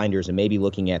the blinders and maybe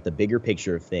looking at the bigger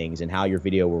picture of things and how your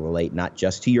video will relate not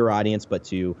just to your audience, but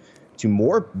to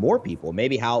more people,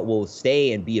 maybe how it will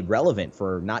stay and be relevant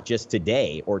for not just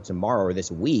today or tomorrow or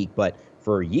this week, but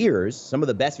for years. Some of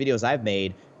the best videos I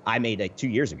made like 2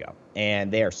 years ago,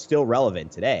 and they are still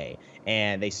relevant today,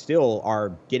 and they still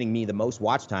are getting me the most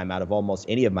watch time out of almost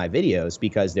any of my videos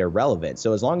because they're relevant.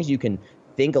 So as long as you can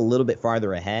think a little bit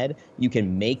farther ahead, you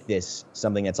can make this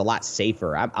something that's a lot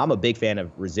safer. I'm a big fan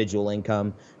of residual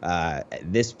income,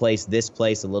 this place,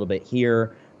 a little bit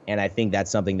here, and I think that's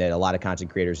something that a lot of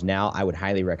content creators now I would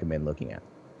highly recommend looking at.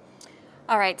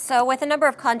 All right, so with a number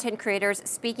of content creators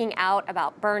speaking out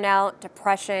about burnout,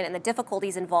 depression, and the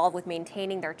difficulties involved with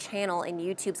maintaining their channel in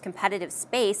YouTube's competitive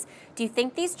space, do you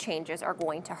think these changes are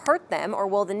going to hurt them, or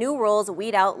will the new rules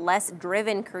weed out less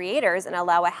driven creators and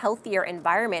allow a healthier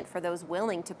environment for those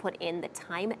willing to put in the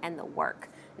time and the work?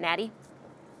 Natty?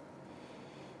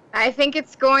 I think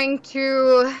it's going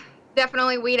to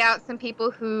definitely weed out some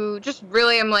people who just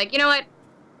really am like, you know what,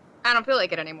 I don't feel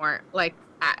like it anymore. Like,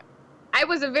 I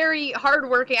was a very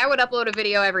hardworking, I would upload a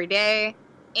video every day,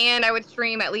 and I would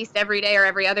stream at least every day or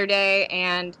every other day,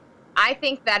 and I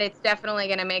think that it's definitely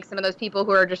going to make some of those people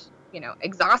who are just,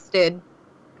 exhausted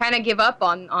kind of give up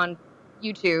on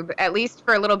YouTube, at least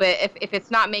for a little bit. If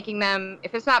it's not making them,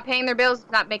 if it's not paying their bills,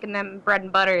 it's not making them bread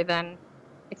and butter, then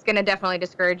it's going to definitely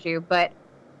discourage you. But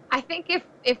I think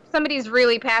if somebody's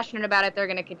really passionate about it, they're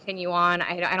going to continue on.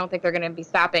 I don't think they're going to be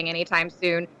stopping anytime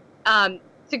soon.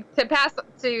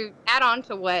 To add on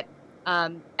to what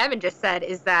Evan just said,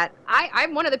 is that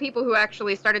I'm one of the people who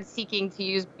actually started seeking to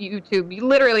use YouTube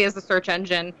literally as a search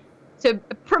engine to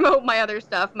promote my other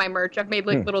stuff, my merch. I've made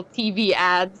like little TV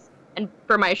ads and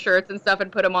for my shirts and stuff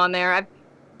and put them on there. I've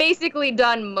basically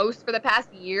done for the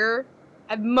past year,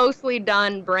 I've mostly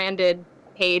done branded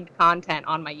paid content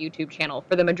on my YouTube channel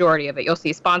for the majority of it. You'll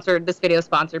see this video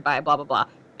sponsored by blah, blah, blah.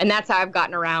 And that's how I've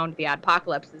gotten around the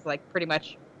adpocalypse, is like pretty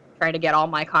much trying to get all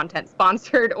my content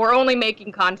sponsored, or only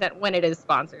making content when it is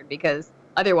sponsored, because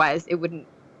otherwise it wouldn't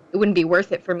be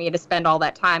worth it for me to spend all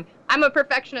that time. I'm a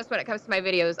perfectionist when it comes to my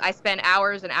videos. I spend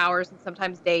hours and hours and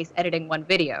sometimes days editing one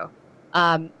video.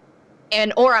 Or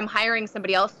I'm hiring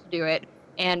somebody else to do it.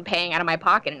 and paying out of my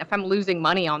pocket. And if I'm losing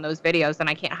money on those videos, then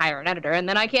I can't hire an editor, and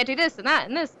then I can't do this and that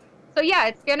and this. So yeah,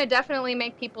 it's going to definitely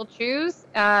make people choose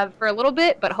for a little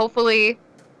bit, but hopefully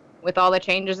with all the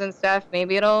changes and stuff,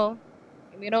 maybe it'll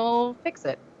fix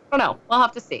it. I don't know. We'll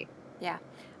have to see. Yeah.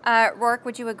 Roarke,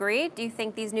 would you agree? Do you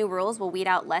think these new rules will weed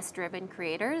out less driven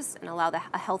creators and allow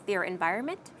a healthier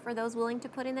environment for those willing to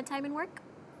put in the time and work?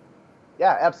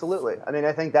 Yeah, absolutely. I mean,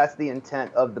 I think that's the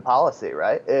intent of the policy,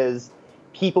 right? Is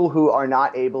people who are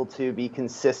not able to be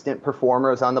consistent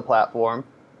performers on the platform,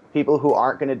 people who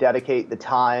aren't going to dedicate the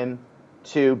time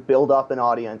to build up an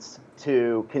audience,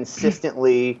 to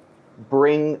consistently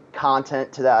bring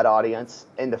content to that audience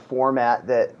in the format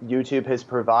that YouTube has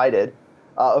provided.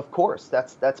 Of course,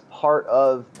 that's part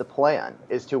of the plan,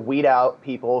 is to weed out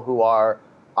people who are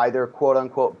either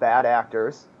quote-unquote bad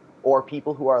actors or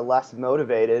people who are less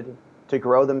motivated to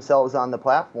grow themselves on the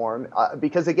platform.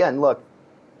 Because again, look,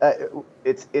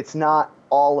 it's not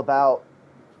all about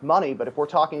money, but if we're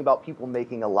talking about people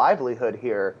making a livelihood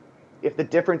here, if the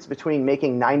difference between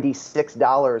making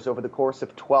 $96 over the course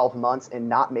of 12 months and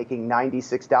not making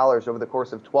 $96 over the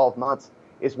course of 12 months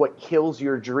is what kills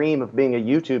your dream of being a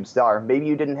YouTube star, maybe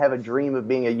you didn't have a dream of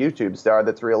being a YouTube star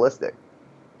that's realistic.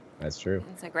 That's true.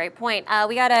 That's a great point.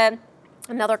 We got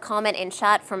another comment in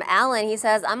chat from Alan. He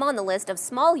says, I'm on the list of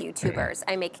small YouTubers.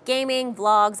 I make gaming,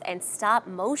 vlogs, and stop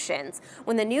motions.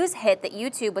 When the news hit that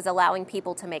YouTube was allowing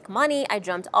people to make money, I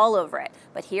jumped all over it.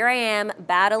 But here I am,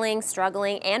 battling,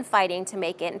 struggling, and fighting to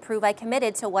make it and prove I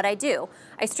committed to what I do.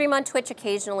 I stream on Twitch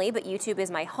occasionally, but YouTube is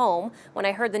my home. When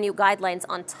I heard the new guidelines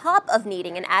on top of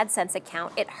needing an AdSense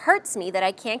account, it hurts me that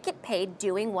I can't get paid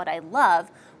doing what I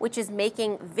love, which is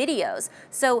making videos.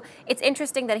 So it's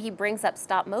interesting that he brings up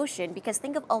stop motion, because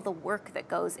think of all the work that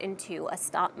goes into a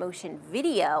stop motion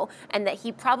video, and that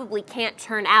he probably can't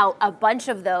churn out a bunch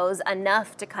of those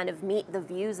enough to kind of meet the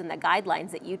views and the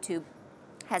guidelines that YouTube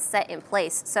has set in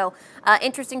place. So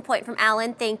interesting point from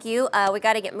Alan, thank you. We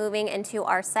got to get moving into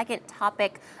our second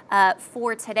topic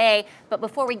for today. But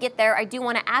before we get there, I do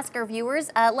want to ask our viewers,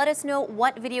 let us know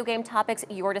what video game topics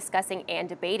you're discussing and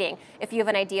debating. If you have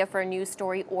an idea for a news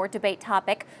story or debate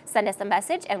topic, send us a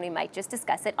message and we might just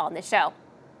discuss it on the show.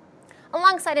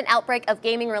 Alongside an outbreak of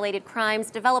gaming-related crimes,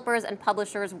 developers and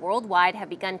publishers worldwide have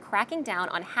begun cracking down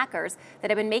on hackers that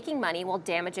have been making money while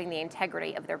damaging the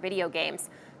integrity of their video games.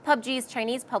 PUBG's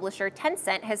Chinese publisher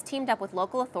Tencent has teamed up with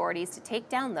local authorities to take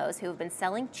down those who have been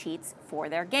selling cheats for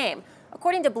their game.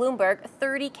 According to Bloomberg,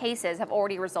 30 cases have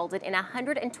already resulted in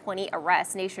 120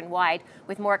 arrests nationwide,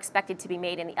 with more expected to be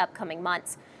made in the upcoming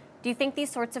months. Do you think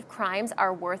these sorts of crimes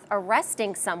are worth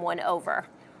arresting someone over?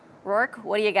 Roarke,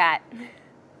 what do you got?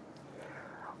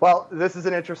 Well, this is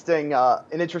an interesting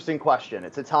question.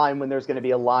 It's a time when there's going to be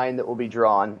a line that will be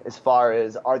drawn as far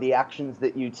as, are the actions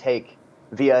that you take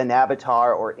via an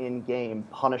avatar or in-game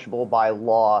punishable by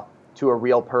law to a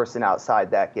real person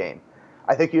outside that game.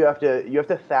 I think you have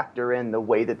to factor in the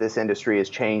way that this industry has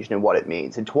changed and what it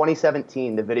means. In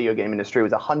 2017, the video game industry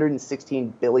was a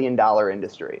 $116 billion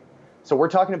industry. So we're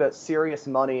talking about serious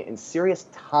money and serious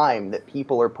time that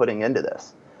people are putting into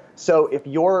this. So if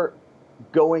you're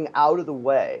going out of the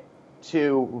way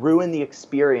to ruin the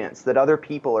experience that other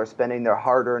people are spending their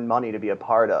hard-earned money to be a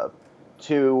part of,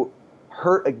 to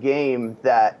hurt a game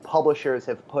that publishers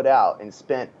have put out and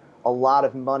spent a lot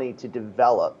of money to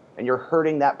develop, and you're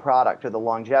hurting that product or the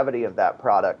longevity of that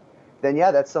product, then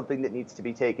yeah, that's something that needs to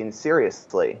be taken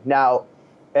seriously. Now,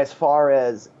 as far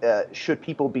as should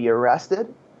people be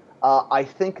arrested, I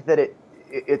think that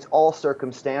it's all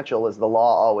circumstantial, as the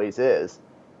law always is,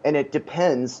 and it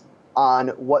depends on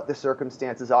what the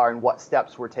circumstances are and what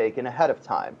steps were taken ahead of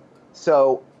time.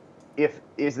 So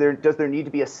does there need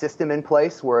to be a system in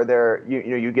place where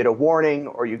you get a warning,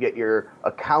 or you get your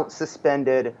account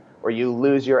suspended, or you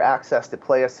lose your access to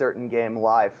play a certain game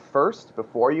live first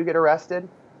before you get arrested?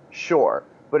 Sure.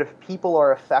 But if people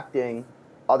are affecting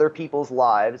other people's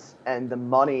lives and the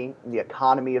money and the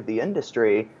economy of the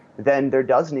industry, then there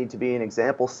does need to be an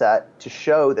example set to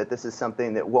show that this is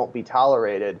something that won't be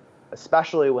tolerated,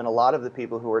 especially when a lot of the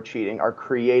people who are cheating are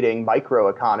creating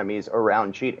microeconomies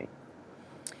around cheating.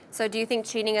 So do you think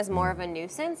cheating is more of a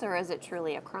nuisance, or is it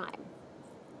truly a crime?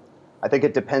 I think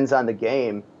it depends on the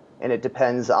game, and it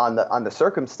depends on the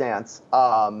circumstance.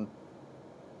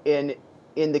 In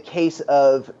the case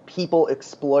of people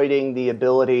exploiting the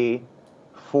ability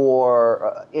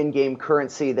for in-game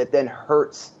currency that then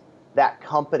hurts that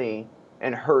company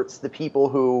and hurts the people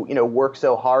who work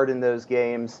so hard in those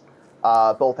games,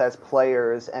 both as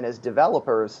players and as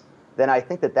developers, then I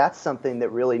think that that's something that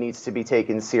really needs to be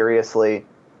taken seriously.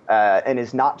 And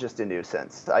is not just a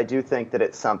nuisance. I do think that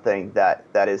it's something that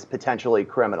is potentially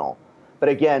criminal. But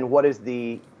again,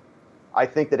 I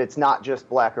think that it's not just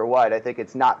black or white. I think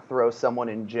it's not throw someone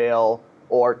in jail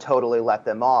or totally let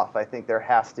them off. I think there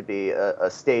has to be a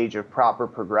stage of proper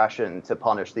progression to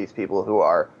punish these people who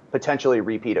are potentially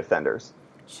repeat offenders.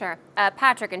 Sure.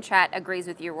 Patrick in chat agrees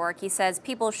with you, Roarke. He says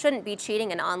people shouldn't be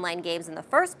cheating in online games in the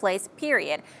first place,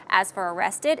 period. As for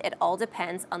arrested, it all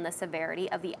depends on the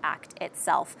severity of the act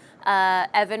itself.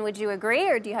 Evan, would you agree,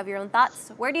 or do you have your own thoughts?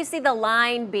 Where do you see the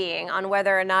line being on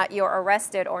whether or not you're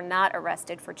arrested or not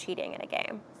arrested for cheating in a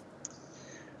game?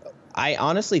 I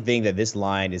honestly think that this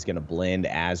line is going to blend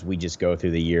as we just go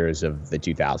through the years of the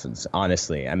 2000s.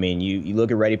 Honestly, I mean, you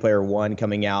look at Ready Player One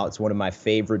coming out. It's one of my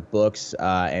favorite books,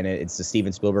 and it's the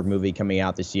Steven Spielberg movie coming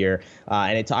out this year.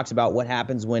 And it talks about what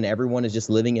happens when everyone is just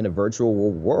living in a virtual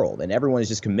world and everyone is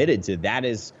just committed to that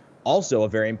is also a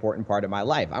very important part of my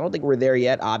life. I don't think we're there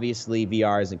yet. Obviously,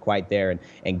 VR isn't quite there,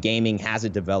 and gaming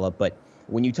hasn't developed, but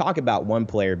when you talk about one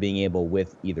player being able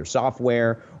with either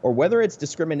software or whether it's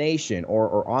discrimination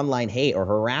or online hate or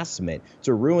harassment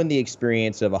to ruin the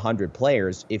experience of 100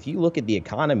 players, if you look at the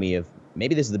economy of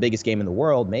maybe this is the biggest game in the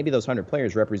world, maybe those 100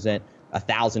 players represent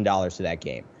 $1,000 to that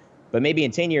game. But maybe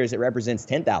in 10 years, it represents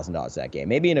 $10,000 to that game.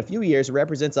 Maybe in a few years, it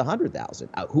represents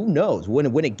 $100,000. Who knows?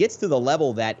 When it gets to the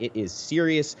level that it is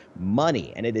serious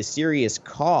money and it is serious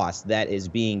cost that is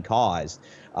being caused,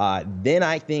 then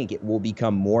I think it will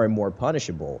become more and more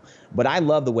punishable. But I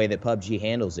love the way that PUBG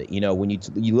handles it. You know, when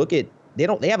you look at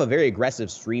they have a very aggressive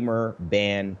streamer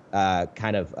ban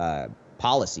kind of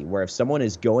policy where if someone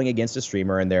is going against a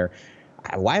streamer and they're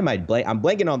I'm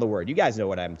blanking on the word. You guys know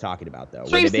what I'm talking about, though.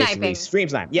 Stream sniping. Stream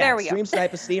snipe. Yeah, stream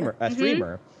snipe a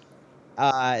streamer.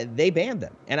 They banned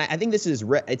them, and I think this is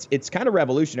it's kind of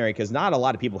revolutionary because not a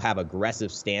lot of people have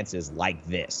aggressive stances like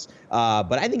this.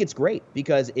 But I think it's great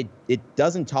because it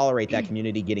doesn't tolerate that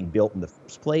community getting built in the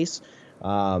first place.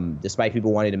 Despite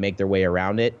people wanting to make their way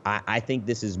around it, I think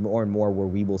this is more and more where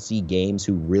we will see games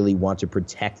who really want to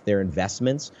protect their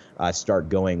investments start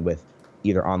going with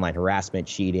either online harassment,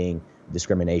 cheating,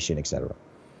 discrimination, etc.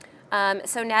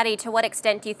 So Natty, to what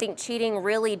extent do you think cheating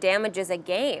really damages a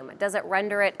game? Does it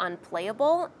render it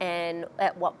unplayable, and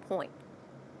at what point?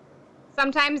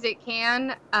 Sometimes it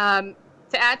can. To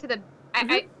add to the,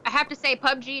 I have to say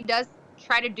PUBG does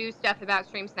try to do stuff about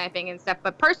stream sniping and stuff,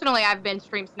 but personally I've been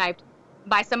stream sniped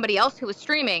by somebody else who was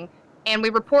streaming, and we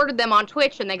reported them on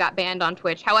Twitch and they got banned on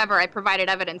Twitch. However, I provided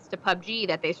evidence to PUBG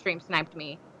that they stream sniped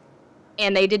me,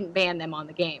 and they didn't ban them on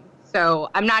the game. So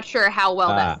I'm not sure how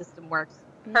well that system works.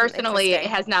 Personally, it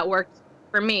has not worked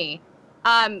for me.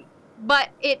 But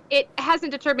it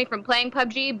hasn't deterred me from playing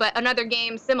PUBG, but another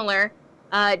game similar,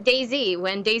 DayZ.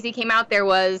 When DayZ came out, there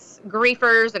was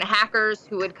griefers and hackers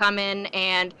who would come in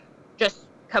and just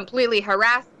completely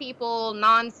harass people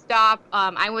nonstop.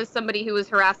 I was somebody who was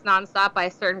harassed nonstop by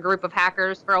a certain group of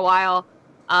hackers for a while.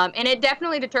 And it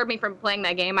definitely deterred me from playing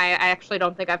that game. I actually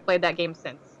don't think I've played that game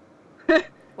since.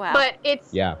 Wow. But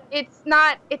it's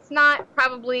not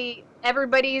probably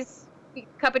everybody's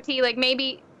cup of tea. Like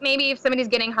maybe if somebody's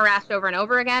getting harassed over and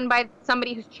over again by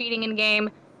somebody who's cheating in game,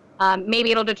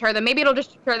 maybe it'll deter them. Maybe it'll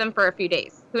just deter them for a few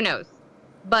days. Who knows?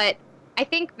 But I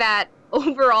think that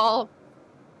overall,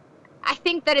 I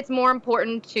think that it's more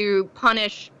important to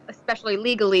punish, especially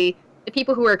legally, the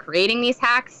people who are creating these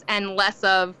hacks and less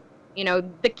of,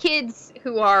 the kids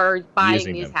who are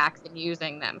buying these hacks and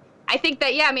using them. I think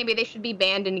that, yeah, maybe they should be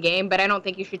banned in game, but I don't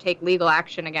think you should take legal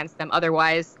action against them.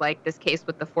 Otherwise, like this case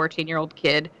with the 14-year-old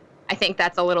kid, I think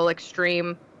that's a little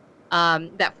extreme.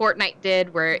 That Fortnite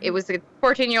did, where it was a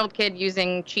 14-year-old kid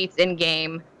using cheats in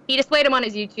game. He displayed them on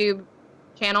his YouTube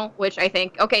channel, which I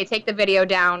think, okay, take the video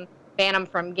down, ban him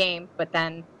from game, but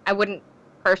then I wouldn't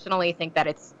personally think that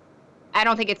I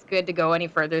don't think it's good to go any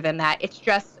further than that. It's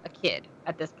just a kid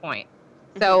at this point.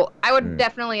 So I would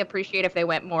definitely appreciate if they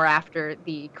went more after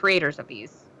the creators of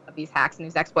these hacks and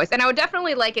these exploits. And I would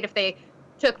definitely like it if they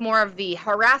took more of the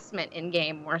harassment in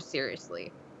game more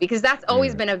seriously, because that's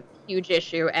always been a huge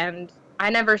issue, and I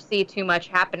never see too much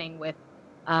happening with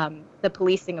the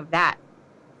policing of that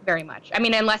very much. I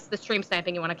mean, unless the stream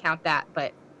sniping, you want to count that, but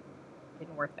it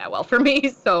didn't work that well for me,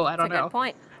 so I don't know. That's a good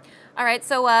point. All right,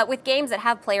 so with games that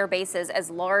have player bases as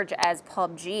large as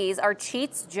PUBG's, are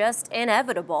cheats just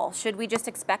inevitable? Should we just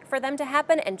expect for them to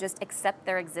happen and just accept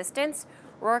their existence?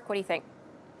 Roarke, what do you think?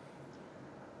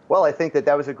 Well, I think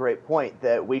that was a great point,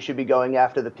 that we should be going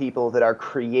after the people that are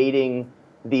creating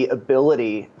the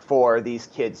ability for these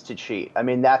kids to cheat. I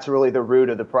mean, that's really the root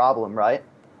of the problem, right?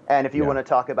 And if you want to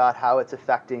talk about how it's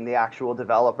affecting the actual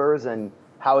developers and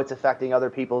how it's affecting other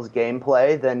people's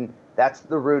gameplay, then that's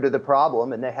the root of the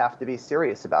problem, and they have to be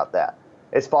serious about that.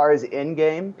 As far as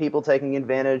in-game, people taking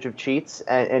advantage of cheats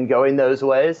and going those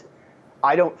ways,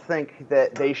 I don't think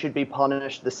that they should be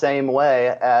punished the same way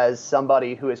as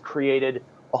somebody who has created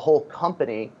a whole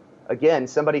company. Again,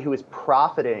 somebody who is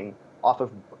profiting off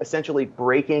of essentially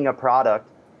breaking a product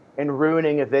and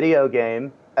ruining a video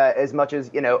game as much as,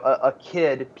 a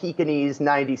kid, Pekingese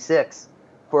 96,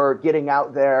 for getting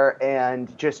out there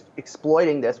and just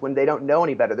exploiting this when they don't know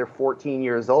any better. They're 14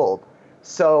 years old.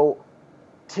 So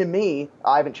to me,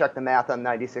 I haven't checked the math on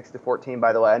 96 to 14,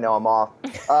 by the way. I know I'm off.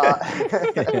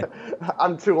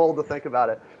 I'm too old to think about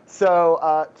it.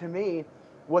 So to me,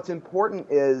 what's important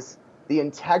is the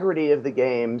integrity of the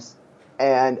games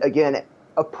and, again,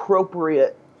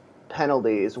 appropriate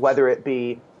penalties, whether it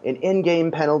be an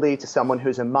in-game penalty to someone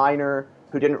who's a minor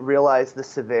who didn't realize the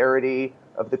severity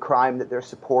of the crime that they're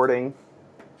supporting,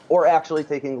 or actually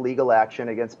taking legal action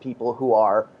against people who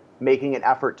are making an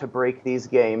effort to break these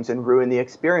games and ruin the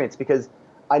experience. Because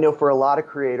I know for a lot of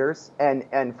creators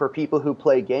and for people who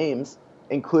play games,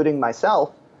 including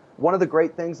myself, one of the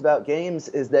great things about games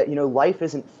is that, life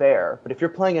isn't fair. But if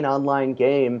you're playing an online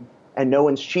game and no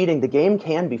one's cheating, the game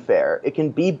can be fair. It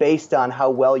can be based on how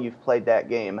well you've played that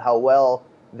game, how well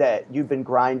that you've been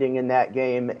grinding in that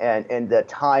game, and the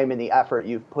time and the effort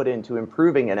you've put into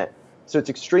improving in it. So it's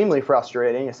extremely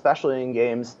frustrating, especially in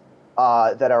games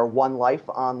that are one life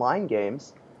online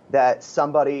games, that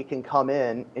somebody can come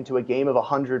into a game of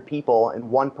 100 people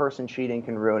and one person cheating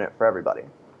can ruin it for everybody.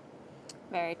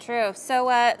 Very true. So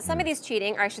some of these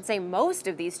cheating, or I should say most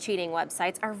of these cheating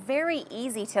websites, are very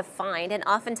easy to find and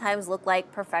oftentimes look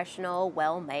like professional,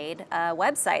 well-made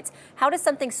websites. How does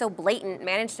something so blatant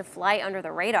manage to fly under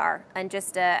the radar? And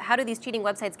just how do these cheating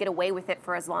websites get away with it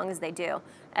for as long as they do?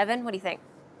 Evan, what do you think?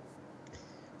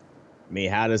 I mean,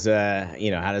 how does a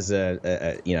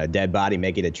dead body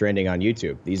make it a trending on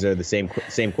YouTube? These are the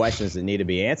same questions that need to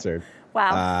be answered.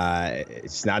 Wow.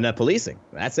 It's not enough policing.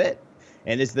 That's it.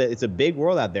 And it's a big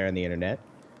world out there on the internet.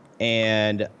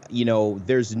 And,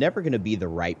 there's never going to be the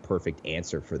right perfect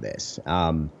answer for this.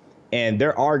 And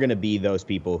there are going to be those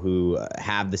people who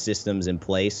have the systems in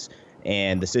place,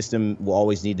 and the system will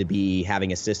always need to be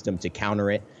having a system to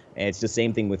counter it. And it's the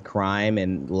same thing with crime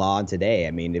and law today.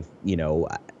 I mean,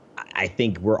 I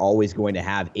think we're always going to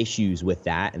have issues with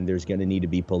that, and there's going to need to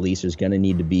be police. There's going to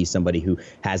need to be somebody who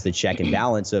has the check and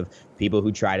balance of people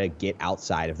who try to get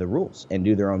outside of the rules and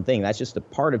do their own thing. That's just a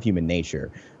part of human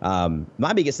nature.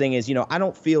 My biggest thing is, I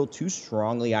don't feel too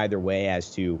strongly either way as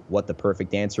to what the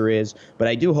perfect answer is, but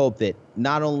I do hope that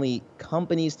not only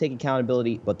companies take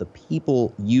accountability, but the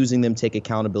people using them take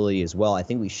accountability as well. I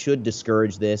think we should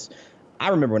discourage this. I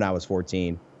remember when I was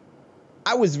 14,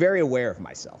 I was very aware of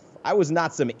myself. I was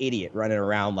not some idiot running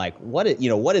around like, what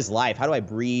is life? How do I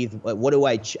breathe? What do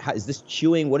is this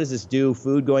chewing? What does this do?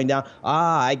 Food going down?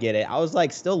 I get it. I was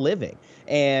like still living.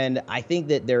 And I think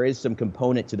that there is some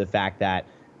component to the fact that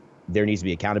there needs to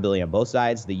be accountability on both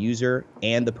sides, the user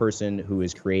and the person who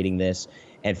is creating this.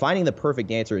 And finding the perfect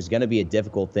answer is going to be a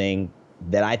difficult thing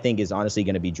that I think is honestly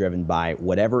going to be driven by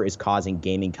whatever is causing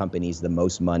gaming companies the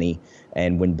most money.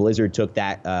 And when Blizzard took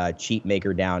that cheat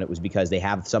maker down, it was because they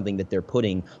have something that they're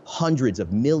putting hundreds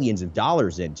of millions of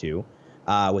dollars into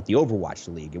with the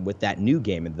Overwatch League and with that new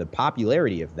game and the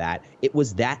popularity of that. It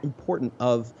was that important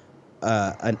of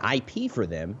an IP for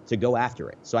them to go after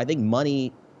it. So I think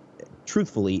money,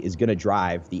 truthfully, is going to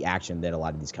drive the action that a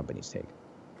lot of these companies take.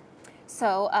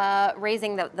 So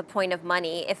raising the point of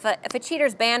money, if a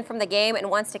cheater's banned from the game and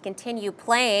wants to continue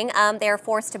playing, they are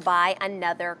forced to buy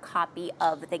another copy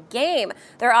of the game.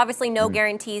 There are obviously no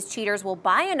guarantees cheaters will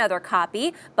buy another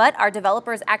copy, but are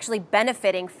developers actually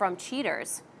benefiting from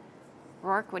cheaters?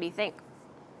 Roarke, what do you think?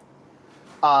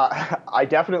 I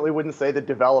definitely wouldn't say that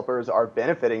developers are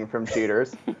benefiting from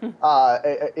cheaters. Are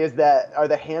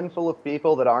the handful of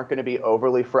people that aren't going to be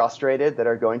overly frustrated that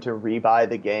are going to rebuy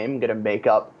the game going to make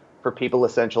up for people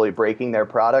essentially breaking their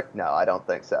product? No, I don't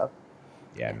think so.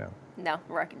 Yeah, no. No,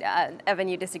 Evan,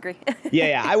 you disagree?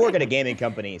 Yeah. I work at a gaming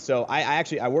company. So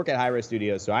I work at Hi-Res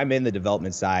Studios. So I'm in the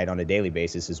development side on a daily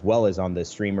basis as well as on the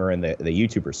streamer and the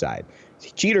YouTuber side.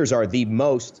 Cheaters are the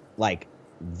most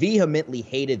vehemently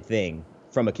hated thing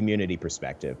from a community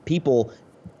perspective. People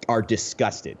are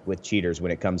disgusted with cheaters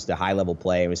when it comes to high-level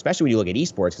play, and especially when you look at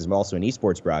esports, because I'm also an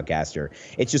esports broadcaster.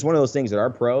 It's just one of those things that our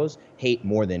pros hate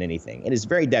more than anything. It is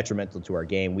very detrimental to our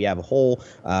game. We have a whole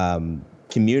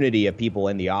community of people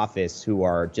in the office who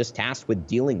are just tasked with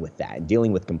dealing with that and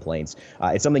dealing with complaints.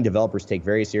 It's something developers take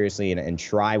very seriously and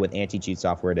try with anti-cheat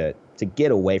software to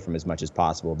get away from as much as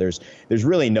possible. There's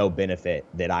really no benefit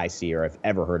that I see or have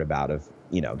ever heard about of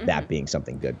that being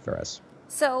something good for us.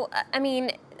 So, I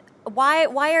mean,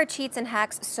 Why are cheats and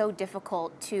hacks so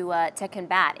difficult to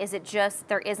combat? Is it just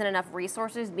there isn't enough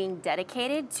resources being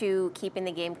dedicated to keeping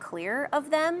the game clear of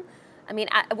them? I mean,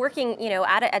 working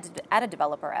at a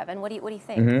developer, Evan, what do you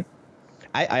think? Mm-hmm.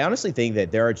 I honestly think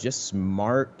that there are just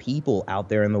smart people out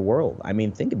there in the world. I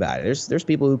mean, think about it. There's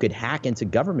people who could hack into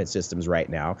government systems right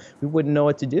now who wouldn't know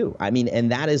what to do. I mean,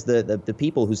 and that is the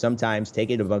people who sometimes take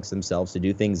it amongst themselves to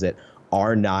do things that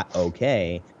are not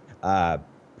okay.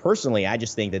 Personally, I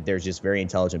just think that there's just very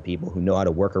intelligent people who know how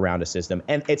to work around a system.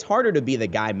 And it's harder to be the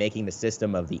guy making the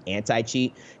system of the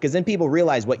anti-cheat, because then people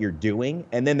realize what you're doing.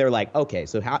 And then they're like, okay,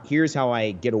 so here's how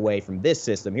I get away from this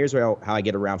system. Here's how I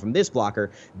get around from this blocker.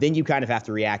 Then you kind of have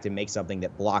to react and make something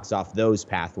that blocks off those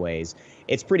pathways.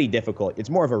 It's pretty difficult.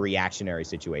 It's more of a reactionary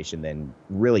situation than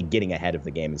really getting ahead of the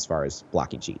game as far as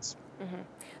blocking cheats. Mm-hmm.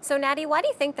 So, Natty, why do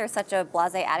you think there's such a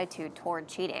blasé attitude toward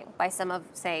cheating by some of,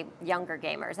 say, younger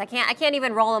gamers? I can't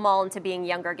even roll them all into being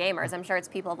younger gamers. I'm sure it's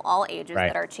people of all ages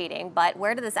that are cheating. But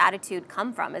where did this attitude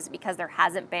come from? Is it because there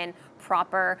hasn't been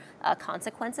proper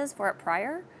consequences for it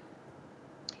prior?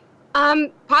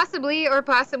 Possibly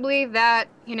that,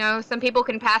 some people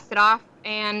can pass it off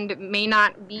and may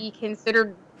not be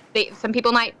considered. Some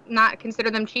people might not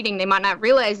consider them cheating. They might not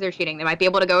realize they're cheating. They might be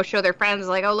able to go show their friends,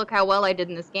 like, oh, look how well I did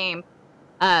in this game.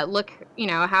 Look,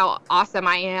 how awesome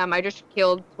I am. I just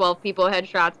killed 12 people,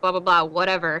 headshots, blah, blah, blah,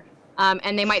 whatever.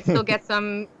 And they might still get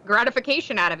some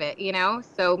gratification out of it,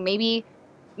 So maybe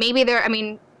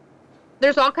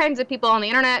there's all kinds of people on the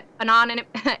internet.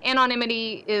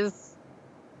 Anonymity is,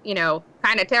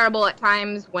 kind of terrible at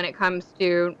times when it comes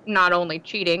to not only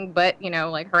cheating, but,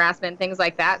 like harassment, things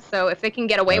like that. So if they can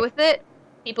get away with it,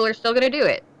 people are still going to do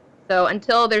it. So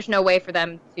until there's no way for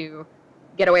them to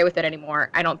get away with it anymore,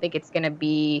 I don't think it's going to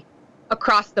be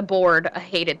across the board a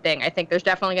hated thing. I think there's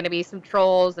definitely going to be some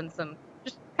trolls and some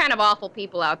just kind of awful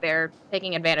people out there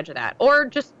taking advantage of that, or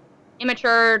just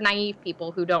immature, naive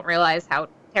people who don't realize how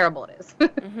terrible it is.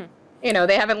 Mm-hmm.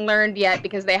 They haven't learned yet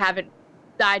because they haven't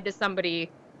died to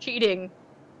somebody cheating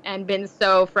and been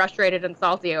so frustrated and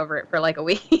salty over it for like a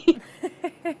week.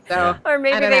 So, or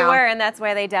maybe they were, and that's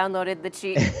why they downloaded the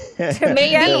cheat to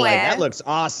maybe like, that looks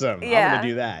awesome. Yeah. I'm gonna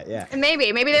do that. Yeah. And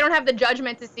maybe they don't have the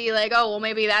judgment to see like, oh, well,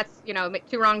 maybe that's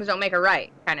two wrongs don't make a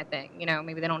right kind of thing.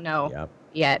 Maybe they don't know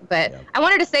yet. But I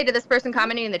wanted to say to this person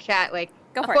commenting in the chat, like,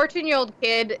 a 14-year-old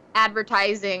kid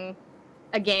advertising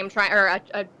a game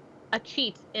a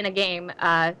cheat in a game,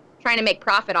 trying to make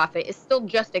profit off it is still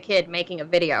just a kid making a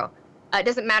video. It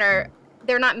doesn't matter.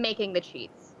 They're not making the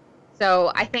cheats.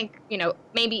 So I think,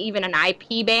 maybe even an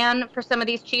IP ban for some of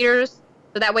these cheaters.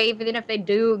 So that way, even if they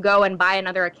do go and buy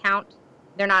another account,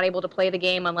 they're not able to play the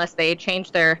game unless they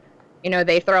change their,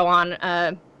 they throw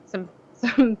on some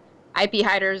IP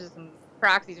hiders, some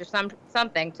proxies or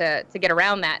something to get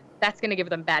around that. That's going to give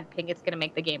them bad ping. It's going to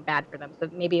make the game bad for them. So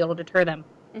maybe it'll deter them,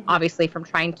 obviously, from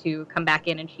trying to come back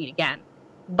in and cheat again.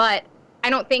 But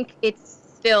I don't think it's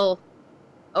still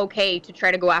okay to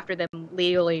try to go after them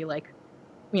legally, like,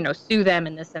 sue them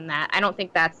and this and that. I don't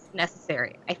think that's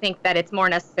necessary. I think that it's more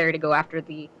necessary to go after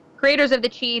the creators of the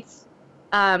cheats,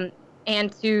 and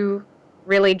to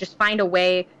really just find a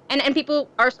way. And people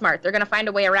are smart. They're going to find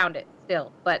a way around it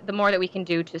still. But the more that we can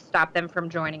do to stop them from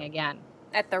joining again.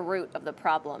 At the root of the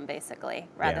problem, basically,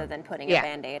 rather than putting a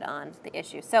Band-Aid on the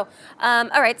issue. So, all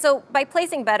right, so by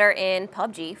placing better in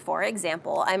PUBG, for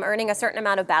example, I'm earning a certain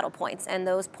amount of battle points, and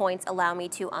those points allow me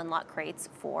to unlock crates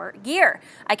for gear.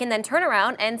 I can then turn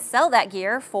around and sell that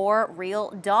gear for real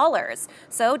dollars.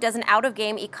 So does an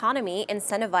out-of-game economy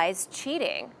incentivize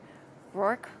cheating?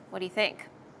 Roarke, what do you think?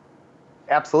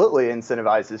 Absolutely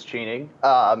incentivizes cheating.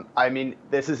 I mean,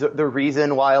 this is the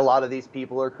reason why a lot of these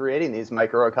people are creating these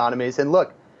microeconomies. And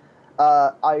look,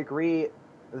 I agree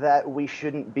that we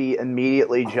shouldn't be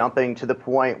immediately jumping to the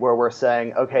point where we're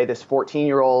saying, okay, this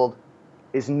 14-year-old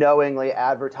is knowingly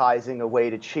advertising a way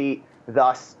to cheat,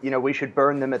 thus, we should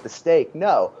burn them at the stake.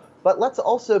 No, but let's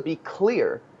also be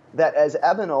clear that, as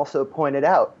Evan also pointed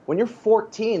out, when you're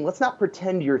 14, let's not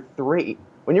pretend you're 3.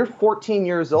 When you're 14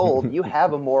 years old, you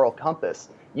have a moral compass.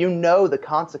 You know the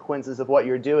consequences of what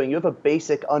you're doing. You have a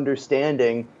basic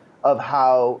understanding of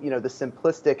how, the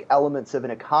simplistic elements of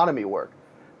an economy work.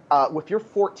 If you're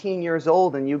 14 years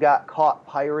old and you got caught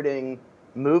pirating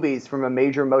movies from a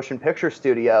major motion picture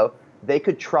studio, they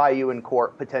could try you in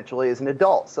court potentially as an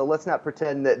adult. So let's not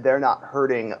pretend that they're not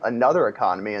hurting another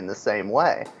economy in the same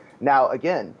way. Now,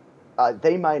 again,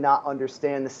 they might not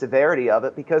understand the severity of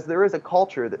it because there is a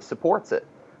culture that supports it.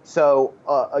 So,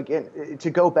 again, to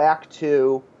go back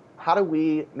to how do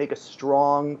we make a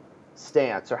strong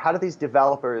stance, or how do these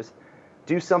developers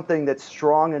do something that's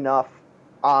strong enough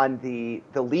on the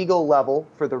legal level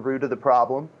for the root of the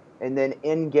problem, and then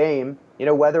in game,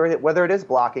 whether it is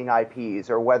blocking IPs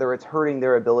or whether it's hurting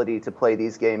their ability to play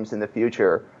these games in the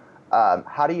future.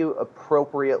 How do you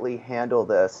appropriately handle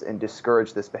this and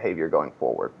discourage this behavior going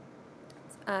forward?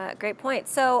 Great point.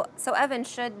 So Evan,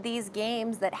 should these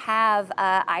games that have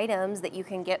items that you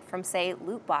can get from, say,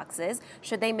 loot boxes,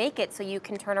 should they make it so you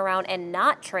can turn around and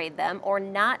not trade them or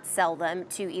not sell them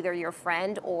to either your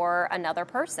friend or another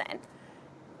person?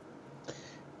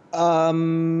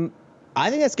 I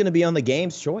think that's going to be on the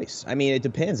game's choice. I mean, it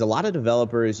depends. A lot of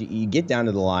developers, you get down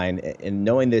to the line, and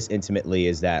knowing this intimately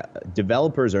is that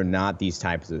developers are not these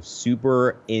types of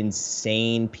super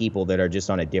insane people that are just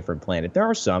on a different planet. There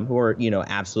are some who are,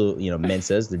 absolute,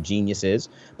 mensas, they're geniuses,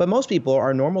 but most people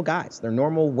are normal guys. They're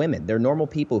normal women. They're normal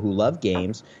people who love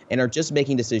games and are just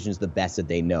making decisions the best that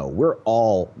they know. We're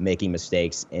all making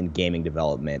mistakes in gaming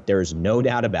development. There's no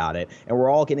doubt about it, and we're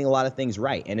all getting a lot of things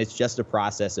right, and it's just a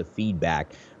process of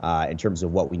feedback in terms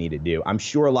of what we need to do. I'm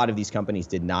sure a lot of these companies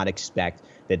did not expect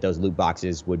that those loot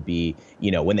boxes would be,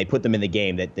 when they put them in the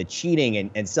game, that the cheating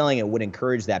and selling it would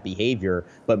encourage that behavior.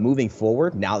 But moving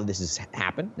forward, now that this has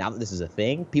happened, now that this is a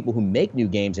thing, people who make new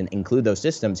games and include those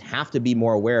systems have to be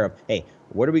more aware of, hey,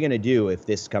 what are we going to do if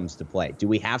this comes to play? Do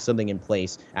we have something in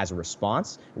place as a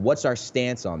response? What's our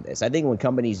stance on this? I think when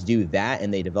companies do that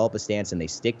and they develop a stance and they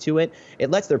stick to it, it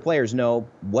lets their players know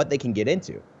what they can get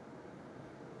into.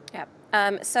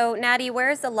 So, Natty,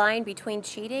 where's the line between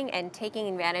cheating and taking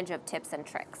advantage of tips and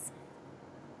tricks?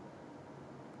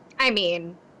 I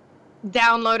mean,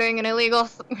 downloading an illegal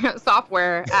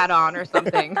software add-on or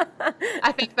something.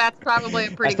 I think that's probably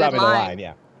a pretty good line. The line,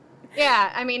 yeah.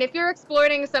 Yeah, I mean, if you're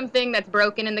exploiting something that's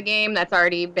broken in the game that's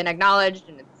already been acknowledged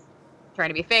and it's trying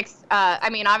to be fixed, I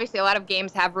mean, obviously a lot of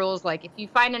games have rules like if you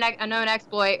find a known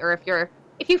exploit or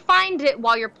if you find it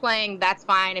while you're playing, that's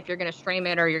fine if you're going to stream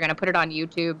it or you're going to put it on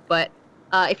YouTube, but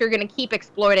if you're going to keep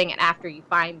exploiting it after you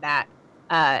find that,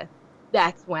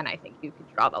 that's when I think you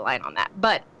could draw the line on that.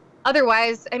 But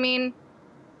otherwise, I mean,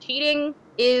 cheating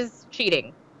is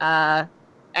cheating. There's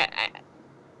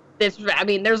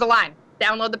a line.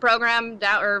 Download the program,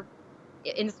 or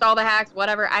install the hacks,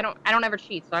 whatever. I don't ever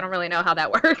cheat, so I don't really know how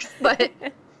that works. But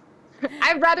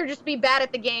I'd rather just be bad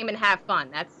at the game and have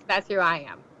fun. That's who I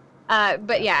am.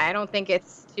 But yeah, I don't think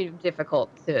it's too difficult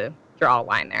to draw a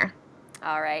line there.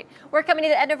 All right. We're coming to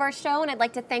the end of our show, and I'd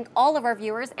like to thank all of our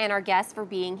viewers and our guests for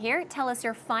being here. Tell us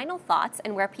your final thoughts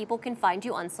and where people can find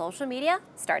you on social media,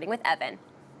 starting with Evan.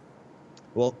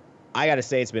 Well, I got to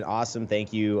say it's been awesome.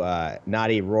 Thank you,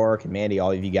 Natty, Roarke, and Mandy,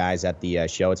 all of you guys at the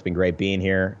show. It's been great being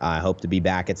here. I hope to be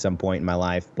back at some point in my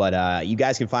life. But you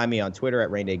guys can find me on Twitter at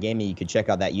Raynday Gaming. You can check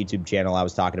out that YouTube channel I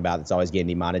was talking about that's always getting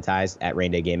demonetized at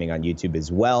Raynday Gaming on YouTube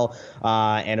as well.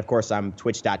 And, of course, I'm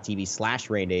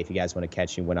twitch.tv/Raynday if you guys want to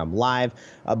catch me when I'm live.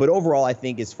 But overall, I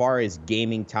think as far as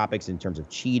gaming topics in terms of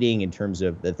cheating, in terms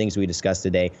of the things we discussed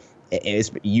today,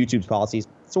 YouTube's policies,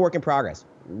 it's a work in progress.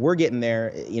 We're getting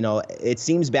there. It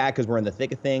seems bad because we're in the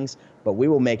thick of things, but we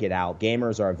will make it out.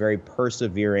 Gamers are very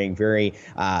persevering, very,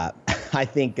 I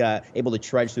think, able to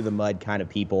trudge through the mud kind of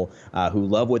people who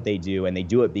love what they do, and they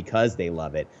do it because they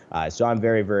love it. So I'm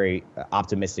very, very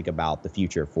optimistic about the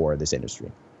future for this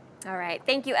industry. All right.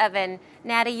 Thank you, Evan.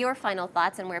 Natty, your final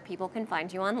thoughts and where people can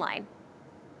find you online.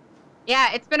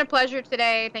 Yeah, it's been a pleasure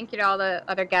today. Thank you to all the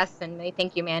other guests, and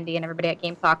thank you, Mandy, and everybody at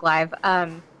Game Talk Live.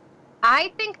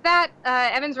 I think that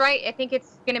Evan's right. I think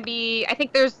it's going to be, I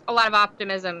think there's a lot of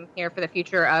optimism here for the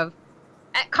future of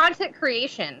content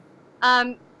creation.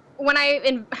 When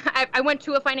I went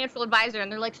to a financial advisor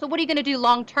and they're like, so what are you going to do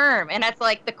long term? And that's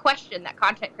like the question that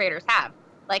content creators have.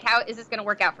 Like, how is this going to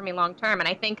work out for me long term? And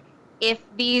I think if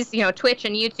these, Twitch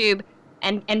and YouTube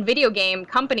and video game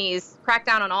companies crack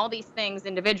down on all these things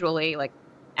individually, like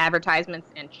advertisements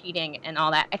and cheating and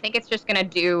all that, I think it's just going to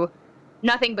do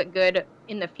nothing but good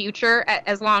in the future,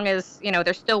 as long as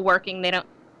they're still working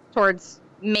towards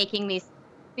making these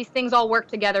things all work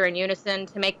together in unison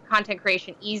to make content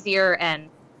creation easier and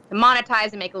to monetize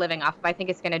and make a living off of. I think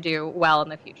it's going to do well in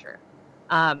the future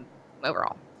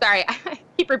overall. Sorry, I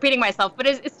keep repeating myself, but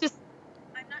it's just,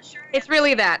 I'm not sure. It's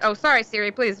really that. Oh, sorry,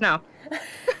 Siri, please, no.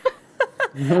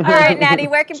 All right, Natty,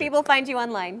 where can people find you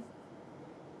online?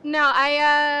 No,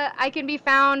 I can be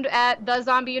found at the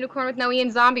Zombie Unicorn with no E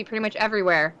and Zombie pretty much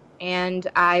everywhere. And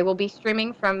I will be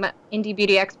streaming from Indie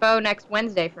Beauty Expo next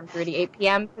Wednesday from 3 to 8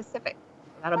 p.m. Pacific.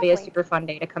 That'll be a super fun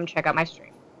day to come check out my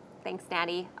stream. Thanks,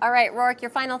 Natty. All right, Roarke,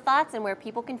 your final thoughts and where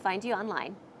people can find you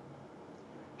online.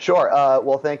 Sure.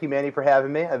 Well, thank you, Mandy, for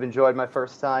having me. I've enjoyed my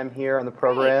first time here on the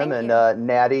program. Great, and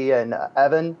Natty and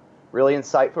Evan, really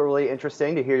insightful, really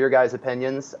interesting to hear your guys'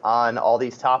 opinions on all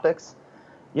these topics.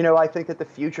 I think that the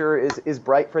future is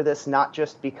bright for this, not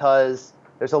just because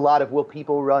there's a lot of will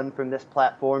people run from this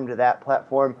platform to that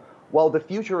platform. Well, the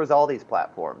future is all these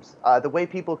platforms. The way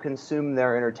people consume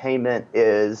their entertainment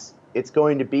it's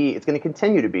going to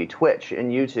continue to be Twitch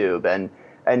and YouTube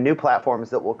and new platforms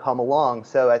that will come along.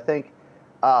 So I think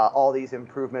all these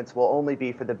improvements will only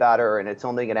be for the better, and it's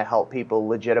only going to help people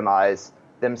legitimize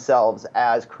themselves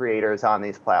as creators on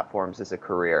these platforms as a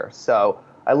career. So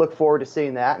I look forward to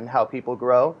seeing that and how people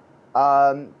grow.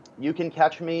 You can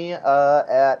catch me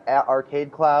at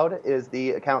ArcadeCloud is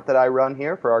the account that I run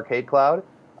here for ArcadeCloud.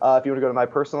 If you want to go to my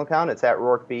personal account, it's at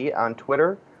Roarke on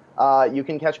Twitter. You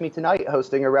can catch me tonight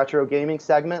hosting a retro gaming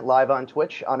segment live on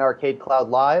Twitch on ArcadeCloud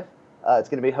Live. It's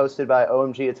going to be hosted by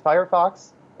OMG It's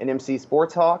Firefox and MC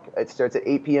Sports Hawk. It starts at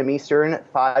 8 p.m. Eastern,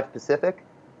 5 Pacific.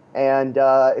 And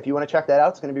if you want to check that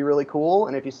out, it's going to be really cool.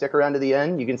 And if you stick around to the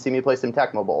end, you can see me play some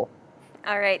Tecmo Bowl.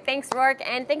 All right, thanks, Roarke,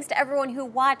 and thanks to everyone who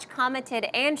watched, commented,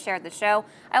 and shared the show.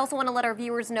 I also want to let our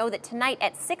viewers know that tonight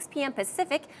at 6 p.m.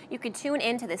 Pacific, you can tune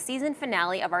in to the season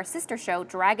finale of our sister show,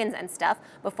 Dragons and Stuff,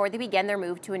 before they begin their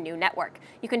move to a new network.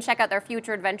 You can check out their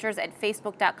future adventures at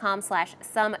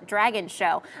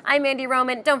facebook.com/somedragonshow. I'm Mandy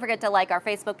Roman. Don't forget to like our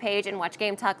Facebook page and watch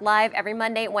Game Talk live every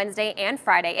Monday, Wednesday, and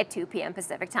Friday at 2 p.m.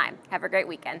 Pacific time. Have a great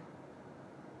weekend.